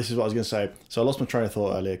 This is what I was going to say. So I lost my train of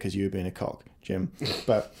thought earlier because you were being a cock, Jim.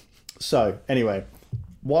 But so anyway,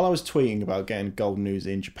 while I was tweeting about getting golden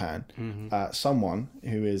Uzi in Japan, someone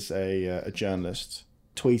who is a journalist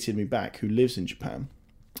tweeted me back who lives in Japan,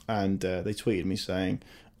 and they tweeted me saying,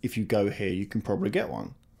 "If you go here, you can probably get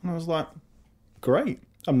one." And I was like, "Great."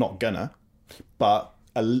 I'm not gonna, but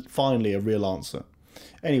finally a real answer.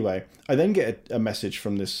 Anyway, I then get a message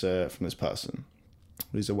from this person,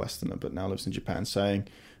 who's a Westerner but now lives in Japan, saying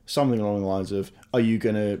something along the lines of, "Are you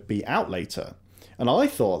gonna be out later?" And I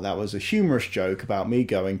thought that was a humorous joke about me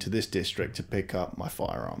going to this district to pick up my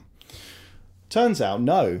firearm. Turns out,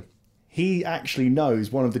 no. He actually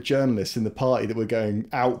knows one of the journalists in the party that we're going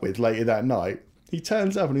out with later that night. He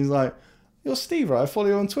turns up and he's like, "You're Steve, right? I follow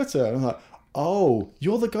you on Twitter." And I'm like, "Oh,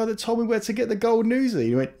 you're the guy that told me where to get the golden Uzi."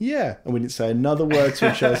 He went, "Yeah." And we didn't say another word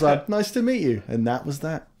to each other. I was like, "Nice to meet you." And that was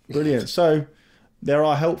that. Brilliant. So there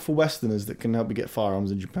are helpful Westerners that can help you get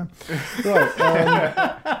firearms in Japan. Right.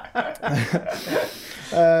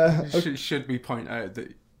 Should we point out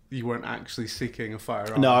that you weren't actually seeking a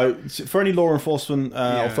firearm? No, for any law enforcement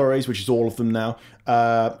authorities, which is all of them now,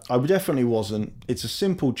 I definitely wasn't. It's a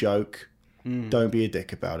simple joke. Don't be a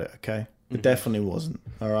dick about it, okay? It definitely wasn't,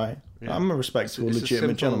 all right? Yeah. I'm a respectable,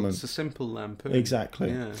 legitimate gentleman. It's a simple lampoon. Exactly.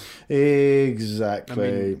 Yeah. Exactly.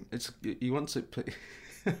 I mean, you want to...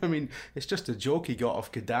 I mean, it's just a joke he got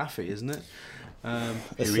off Gaddafi, isn't it?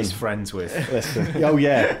 Who he's friends with. Listen. Oh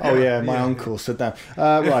yeah, my uncle said that.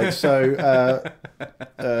 Right, so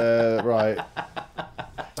right.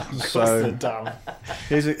 So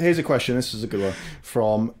here's a question. This is a good one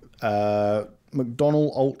from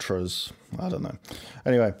McDonald Ultras. I don't know.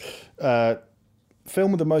 Anyway,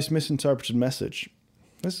 film with the most misinterpreted message.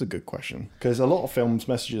 This is a good question because a lot of films'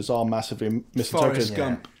 messages are massively misinterpreted. Forrest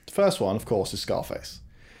Gump. The first one, of course, is Scarface.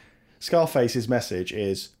 Scarface's message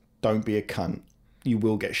is, "Don't be a cunt. You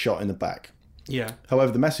will get shot in the back." Yeah.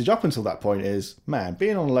 However, the message up until that point is, man,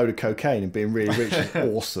 being on a load of cocaine and being really rich is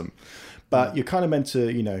awesome. But you're kind of meant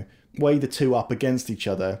to, weigh the two up against each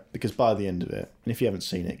other because by the end of it, and if you haven't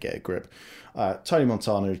seen it, get a grip. Tony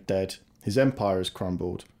Montana is dead. His empire has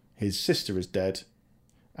crumbled. His sister is dead.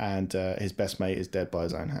 And his best mate is dead by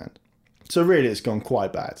his own hand. So really, it's gone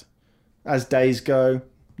quite bad. As days go,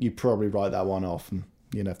 you probably write that one off. And,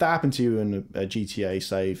 if that happened to you in a GTA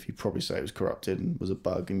save, you'd probably say it was corrupted and was a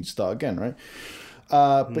bug and you'd start again, right?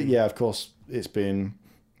 But yeah, of course, it's been...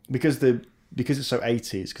 Because it's so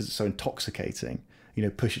 80s, because it's so intoxicating,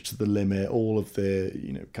 push it to the limit, all of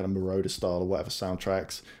the, kind of Marauder style or whatever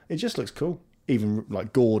soundtracks, it just looks cool. Even,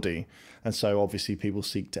 like, gaudy. And so, obviously, people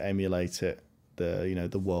seek to emulate it.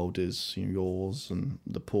 The world is yours and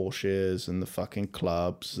the Porsches and the fucking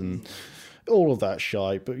clubs and all of that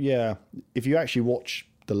shite. But yeah, if you actually watch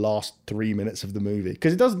the last 3 minutes of the movie,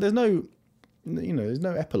 because there's no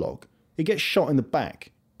epilogue. He gets shot in the back,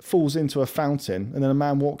 falls into a fountain, and then a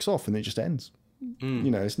man walks off, and it just ends.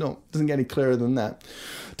 Doesn't get any clearer than that.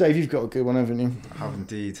 Dave, you've got a good one, haven't you? I have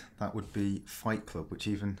indeed. That would be Fight Club, which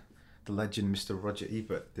even the legend Mr. Roger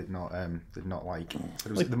Ebert did not like. It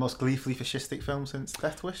was the most gleefully fascistic film since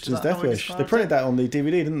Death Wish. Since Death Wish, they printed that on the DVD,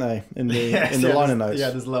 didn't they? In the liner notes. Yeah,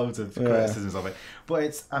 there's loads of criticisms of it. But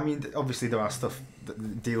it's, obviously there are stuff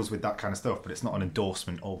that deals with that kind of stuff, but it's not an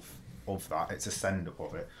endorsement of that. It's a send up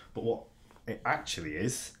of it. But what it actually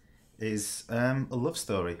is a love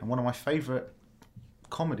story, and one of my favourite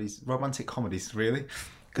romantic comedies, really,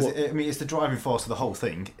 because it's the driving force of the whole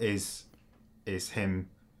thing is him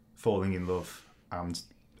falling in love and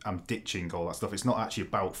ditching all that stuff. It's not actually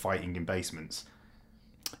about fighting in basements.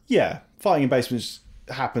 Yeah, fighting in basements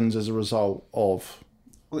happens as a result of...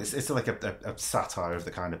 Well, it's like a satire of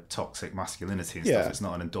the kind of toxic masculinity and stuff. It's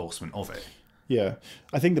not an endorsement of it. Yeah.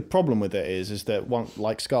 I think the problem with it is that, one,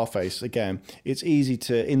 like Scarface, again, it's easy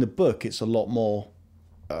to... In the book, it's a lot more...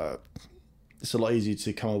 it's a lot easier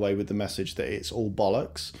to come away with the message that it's all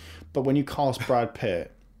bollocks. But when you cast Brad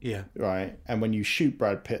Pitt... Yeah. Right. And when you shoot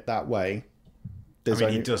Brad Pitt that way,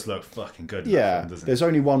 he does look fucking good. Yeah. Film, doesn't there's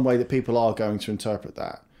only one way that people are going to interpret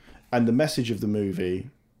that, and the message of the movie,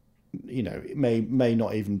 it may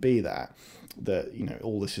not even be that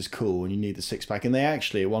all this is cool and you need the six pack. And they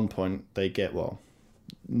actually at one point they get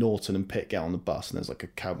Norton and Pitt get on the bus, and there's like a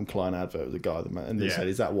Calvin Klein advert with the guy, and they Yeah. said,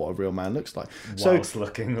 "Is that what a real man looks like?" Whilst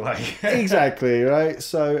looking like Exactly, right?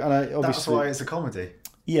 So, and I obviously that's why it's a comedy.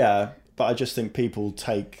 yeah, but I just think people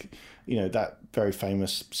take, that very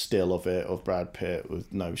famous still of Brad Pitt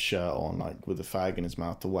with no shirt on, like with a fag in his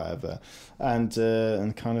mouth or whatever, and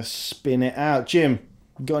kind of spin it out. Jim,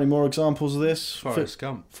 got any more examples of this? Forrest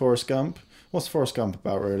Gump. Forrest Gump. What's Forrest Gump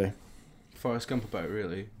about, really? Forrest Gump about,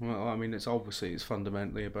 really? Well, I mean, it's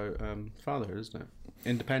fundamentally about fatherhood, isn't it?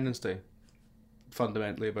 Independence Day.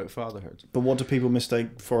 Fundamentally about fatherhood. But what do people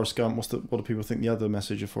mistake Forrest Gump? What do people think the other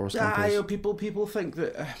message of Forrest Gump is? People think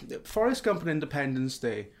that Forrest Gump and Independence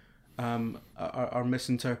Day are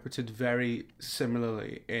misinterpreted very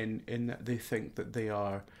similarly in that they think that they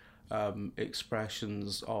are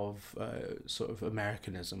expressions of sort of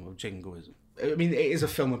Americanism or jingoism. I mean, it is a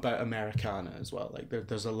film about Americana as well. Like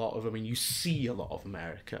there's a lot of, I mean, you see a lot of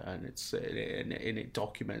America, and it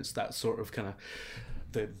documents that sort of kind of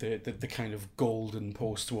the kind of golden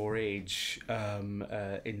post-war age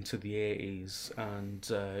into the 80s, and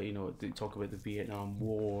they talk about the Vietnam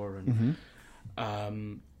War, and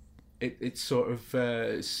it's sort of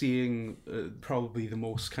seeing probably the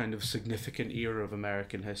most kind of significant era of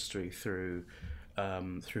American history through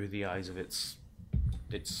the eyes of its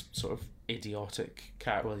sort of idiotic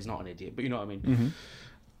character. Well, he's not an idiot, but you know what I mean.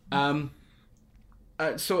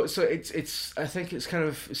 So it's I think it's kind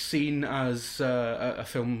of seen as a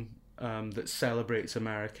film that celebrates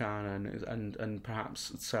Americana and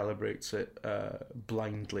perhaps celebrates it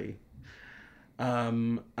blindly.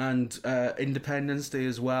 And Independence Day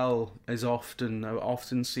as well is I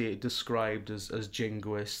often see it described as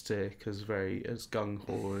jingoistic, as gung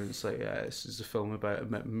ho, and it's like, yeah, this is a film about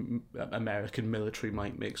American military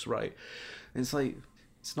might makes right. And it's like,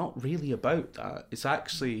 it's not really about that. It's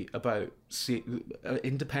actually about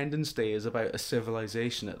Independence Day is about a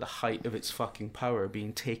civilization at the height of its fucking power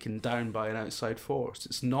being taken down by an outside force.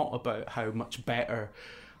 It's not about how much better,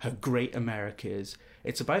 how great America is.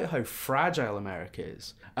 It's about how fragile America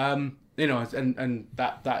is. And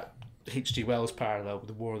that H.G. Wells parallel with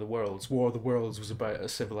the War of the Worlds. War of the Worlds was about a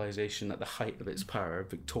civilization at the height of its power,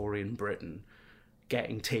 Victorian Britain,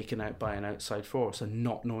 getting taken out by an outside force and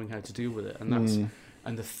not knowing how to deal with it. And that's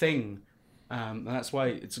and the thing, and that's why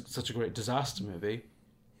it's such a great disaster movie.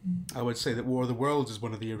 I would say that War of the Worlds is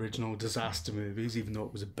one of the original disaster movies, even though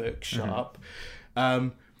it was a book. Shut up.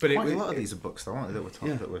 But Quite a lot of these are books, though, aren't they? That were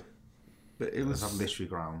taught that were. But it was have literary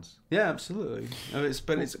grounds. Yeah, absolutely. It's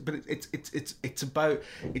about.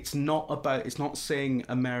 It's not saying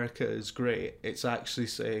America is great. It's actually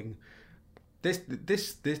saying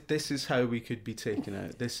this is how we could be taken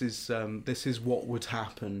out. This is what would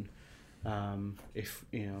happen if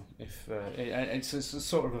it's a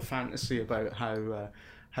sort of a fantasy about how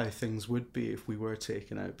things would be if we were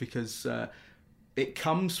taken out, because it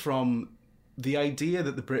comes from the idea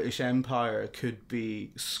that the British Empire could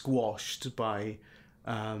be squashed by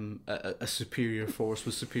a superior force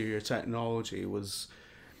with superior technology was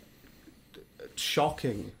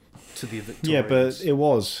shocking to the Victorians. Yeah, but it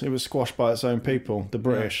was squashed by its own people, the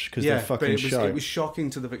British, because they're fucking shite. It was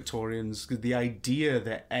shocking to the Victorians. The idea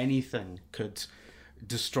that anything could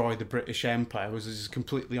destroy the British Empire was just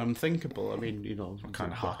completely unthinkable. I mean, I'm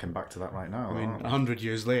kind of harking back to that right now. I mean, 100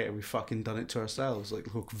 years later, we've fucking done it to ourselves,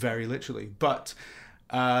 like, look, very literally. But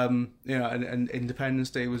and Independence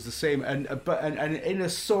Day was the same, and in a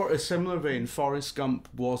sort of similar vein, Forrest Gump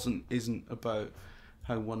isn't about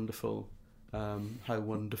how wonderful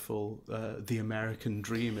the American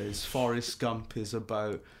dream is. Forrest Gump is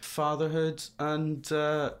about fatherhood and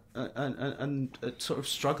sort of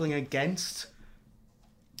struggling against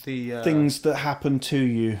the things that happen to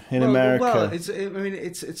you in America. Well,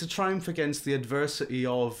 it's a triumph against the adversity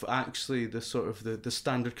of actually the sort of the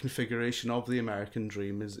standard configuration of the American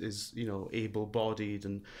dream is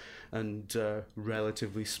able-bodied and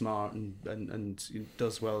relatively smart and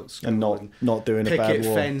does well at school and not doing a bad picket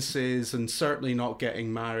war. fences, and certainly not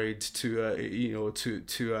getting married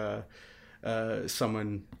to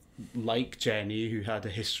someone like Jenny, who had a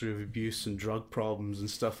history of abuse and drug problems and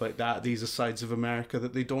stuff like that. These are sides of America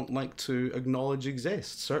that they don't like to acknowledge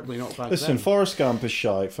exist. Certainly not back then. Listen, Forrest Gump is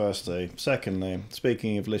shite, firstly. Secondly,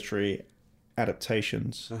 speaking of literary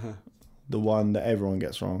adaptations, the one that everyone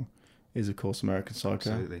gets wrong is, of course, American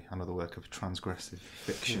Psycho. Absolutely. Another work of transgressive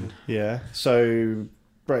fiction. Yeah. So,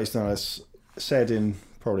 Bret Easton Ellis said in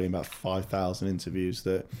probably about 5,000 interviews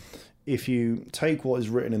that if you take what is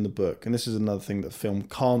written in the book, and this is another thing that film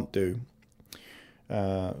can't do,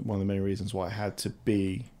 one of the many reasons why it had to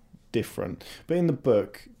be different. But in the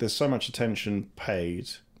book, there's so much attention paid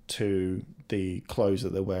to the clothes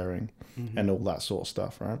that they're wearing and all that sort of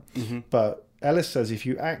stuff, right? But Ellis says if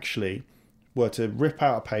you actually were to rip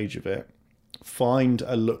out a page of it, find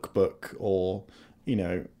a lookbook or, you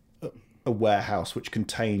know, a warehouse which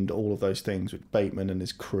contained all of those things which Bateman and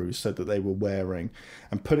his crew said that they were wearing,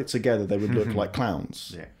 and put it together, they would look like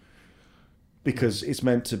clowns. Yeah. Because it's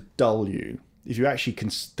meant to dull you. If you actually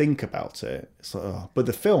can think about it, it's like, oh. But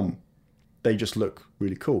the film, they just look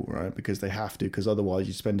really cool, right? Because they have to, because otherwise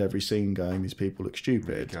you spend every scene going, these people look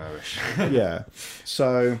stupid. Garish. Yeah.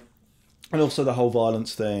 So, and also the whole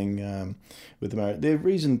violence thing with America. The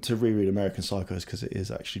reason to reread American Psycho is because it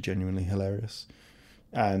is actually genuinely hilarious.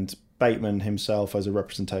 And Bateman himself as a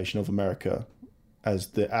representation of America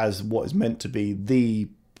as what is meant to be the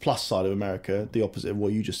plus side of America, the opposite of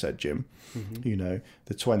what you just said, Jim. You know,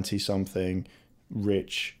 the 20-something,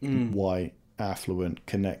 rich, white, affluent,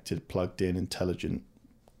 connected, plugged in, intelligent,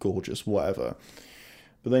 gorgeous, whatever.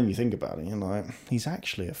 But then you think about it, you're like, he's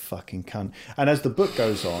actually a fucking cunt. And as the book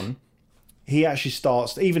goes on, he actually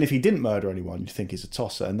starts, even if he didn't murder anyone, you think he's a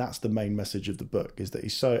tosser. And that's the main message of the book, is that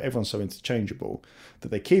everyone's so interchangeable that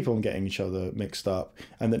they keep on getting each other mixed up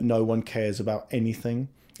and that no one cares about anything.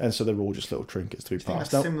 And so they're all just little trinkets to be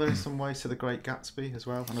passed. That's similar in some ways to The Great Gatsby as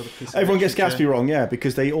well. Another piece of everyone gets literature. Gatsby wrong, yeah,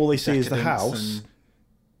 because all they see is the Decadence house.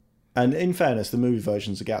 And in fairness, the movie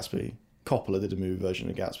versions of Gatsby, Coppola did a movie version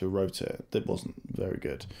of Gatsby, wrote it, that wasn't very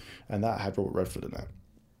good. And that had Robert Redford in it.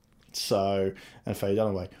 So, and Faye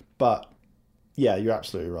Dunaway. But, yeah, you're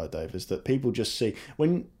absolutely right, Dave, is that people just see...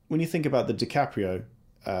 When you think about the DiCaprio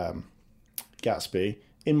Gatsby,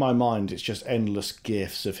 in my mind, it's just endless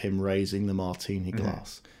gifs of him raising the martini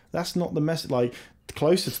glass. That's not the message. Like,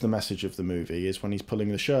 closer to the message of the movie is when he's pulling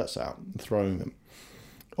the shirts out and throwing them.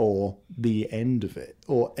 Or the end of it.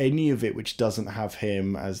 Or any of it which doesn't have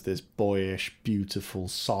him as this boyish, beautiful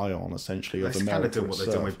scion, essentially, of It's America kind of done what they've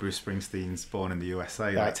done itself. with Bruce Springsteen's Born in the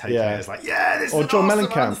USA. Yeah, Like, taking yeah. it as like, yeah, this Or is John an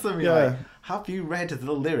awesome Mellencamp, anthem. You're yeah. like, have you read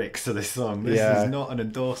the lyrics to this song? This Yeah. is not an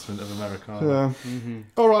endorsement of Americana. Yeah.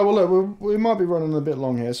 All right, well, look, we might be running a bit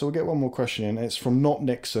long here, so we'll get one more question in. It's from Not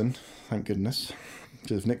Nixon, thank goodness.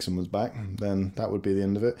 Because if Nixon was back, then that would be the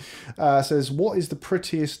end of it. Says, what is the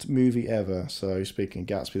prettiest movie ever? So, speaking of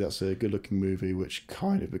Gatsby, that's a good-looking movie, which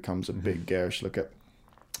kind of becomes a big garish look at.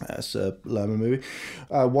 That's a Lerman movie.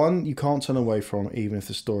 One you can't turn away from, even if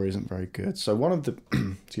the story isn't very good. So, one of the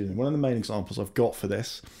main examples I've got for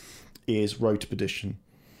this is Road to Perdition.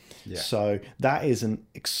 Yeah. So that is an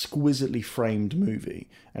exquisitely framed movie,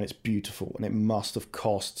 and it's beautiful, and it must have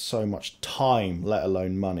cost so much time, let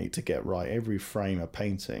alone money, to get right. Every frame of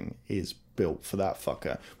painting is built for that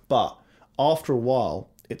fucker. But after a while,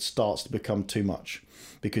 it starts to become too much,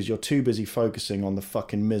 because you're too busy focusing on the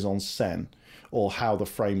fucking mise-en-scène or how the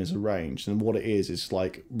frame is arranged. And what it is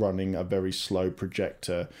like running a very slow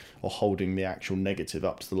projector or holding the actual negative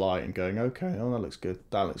up to the light and going, okay, oh, that looks good,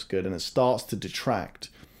 that looks good. And it starts to detract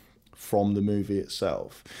from the movie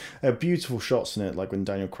itself. There are beautiful shots in it, like when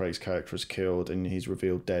Daniel Craig's character is killed and he's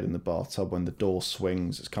revealed dead in the bathtub when the door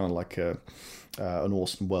swings. It's kind of like an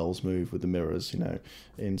Orson Welles move with the mirrors, you know,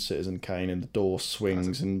 in Citizen Kane, and the door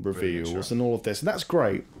swings and reveals and all of this. And that's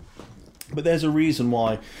great. But there's a reason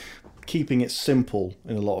why keeping it simple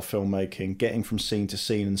in a lot of filmmaking, getting from scene to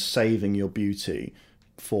scene and saving your beauty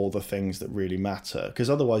for the things that really matter, because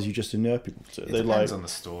otherwise you just inure people to it. It depends on the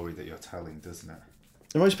story that you're telling, doesn't it?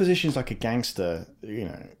 In most positions, like a gangster, you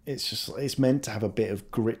know, it's meant to have a bit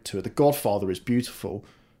of grit to it. The Godfather is beautiful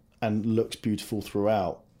and looks beautiful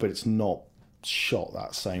throughout, but it's not shot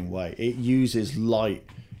that same way. It uses light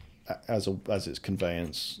as its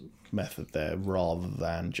conveyance method there, rather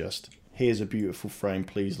than just, here's a beautiful frame,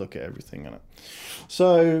 please look at everything in it.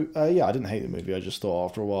 So, yeah, I didn't hate the movie. I just thought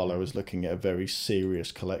after a while I was looking at a very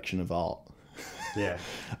serious collection of art. Yeah.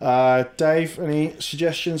 Dave, any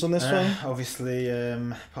suggestions on this one? Obviously,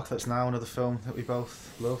 Apocalypse Now, another film that we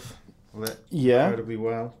both love. Lit Yeah. incredibly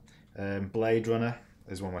well. Blade Runner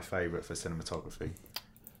is one of my favourite for cinematography.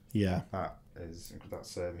 Yeah. That's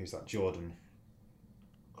who's that? Jordan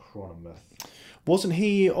Cronenberg. Wasn't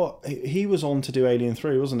he? He was on to do Alien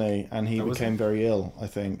 3, wasn't he? And he was became he? very ill, I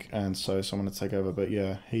think, and so someone had to take over. But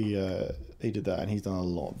yeah, he did that, and he's done a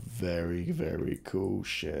lot of very, very cool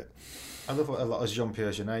shit. I love a lot of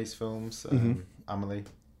Jean-Pierre Jeunet's films. Amélie, in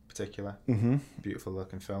particular. Beautiful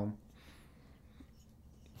looking film.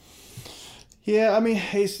 Yeah, I mean,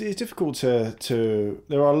 it's difficult to.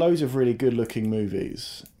 There are loads of really good looking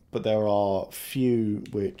movies, but there are few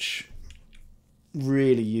which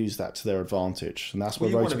really use that to their advantage, and that's where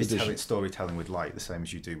You want Road to be to Perdition. telling storytelling with light, the same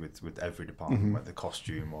as you do with every department, like the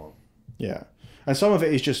costume or. Yeah, and some of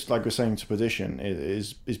it is just like we're saying to Perdition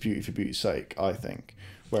is beauty for beauty's sake, I think.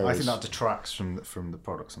 Whereas I think that detracts from the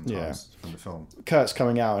product sometimes, from the film. Kurt's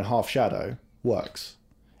coming out in half shadow works.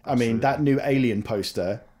 I mean, that new Alien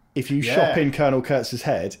poster, if you shop in Colonel Kurtz's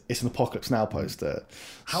head, it's an Apocalypse Now poster.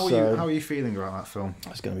 How are you feeling about that film?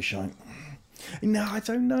 It's going to be shite. No, I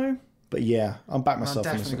don't know. But yeah, I'm back myself.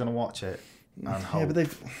 I'm definitely going to watch it. And yeah, but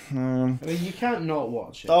they've... I mean, you can't not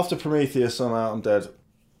watch it. After Prometheus, I'm out, I'm dead.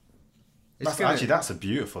 That's a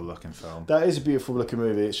beautiful looking film. That is a beautiful looking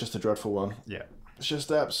movie. It's just a dreadful one. Yeah. It's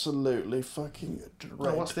just absolutely fucking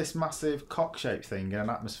dreadful. What's this massive cock-shaped thing in an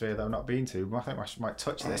atmosphere that I've not been to? I think I might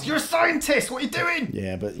touch this. You're a scientist! What are you doing?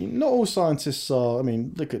 Yeah, but not all scientists are... I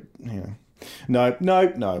mean, look at...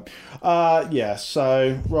 No. Yeah,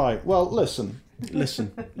 so... Right, well, listen.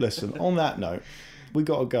 On that note, we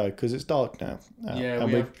got to go, because it's dark now. Yeah,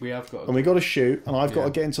 we have got to And we got to shoot, and I've got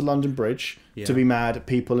to get into London Bridge to be mad at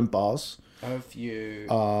people in bars. Have you...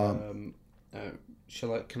 Can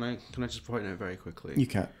I just point out very quickly? You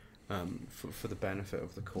can. For the benefit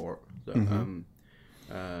of the court, that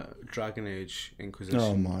Dragon Age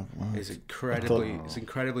Inquisition is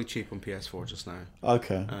incredibly cheap on PS4 just now.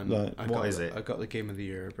 Okay. And what is it? I got the Game of the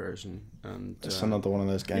Year version, and it's another one of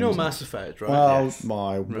those games. You know Mass Effect, right? Oh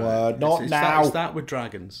my word! Not now. It's that with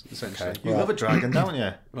dragons, essentially. Okay. You love a dragon, don't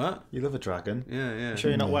you? What? You love a dragon. Yeah. I'm sure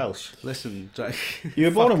you're not Welsh. Listen, you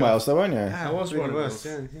were born in Wales, though, weren't you? I was born in Wales.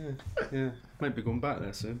 Yeah. Might be going back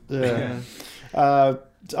there soon. Yeah.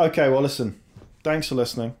 Okay. Well, listen. Thanks for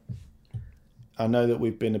listening. I know that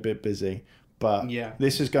we've been a bit busy, but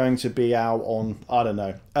this is going to be out on, I don't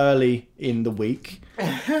know, early in the week,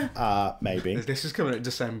 maybe. This is coming out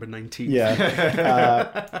December 19th.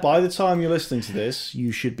 Yeah. By the time you're listening to this,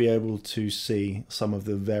 you should be able to see some of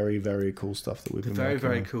the very, very cool stuff that we've been working on.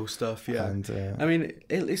 Very cool stuff, yeah. And, I mean,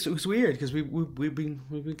 it was weird because we've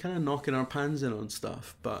been kind of knocking our pans in on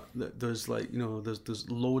stuff, but there's there's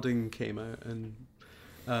Loading came out and...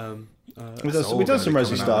 we done some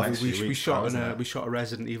Resi stuff. We shot a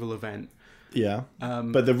Resident Evil event. Yeah,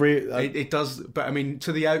 but it does. But I mean,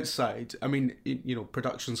 to the outside, I mean,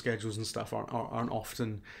 production schedules and stuff aren't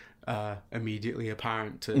often immediately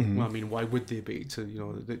apparent to. Well, I mean, why would they be to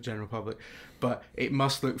the general public? But it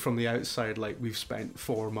must look from the outside like we've spent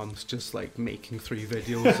 4 months just like making 3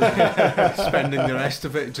 videos, and spending the rest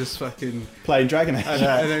of it just fucking playing Dragon Age,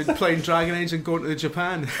 and then playing Dragon Age and going to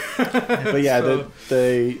Japan. But yeah,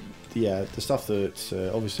 the stuff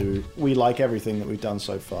that obviously we like everything that we've done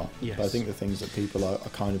so far. Yes. But I think the things that people are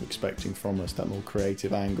kind of expecting from us, that more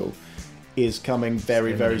creative angle, is coming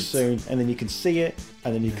very, very soon. And then you can see it,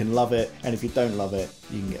 and then you can love it, and if you don't love it,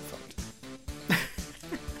 you can get fucked.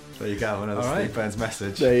 There you go, another Steve Burns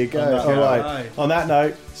message. There you go. All right. On that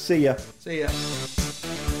note, see ya. See ya.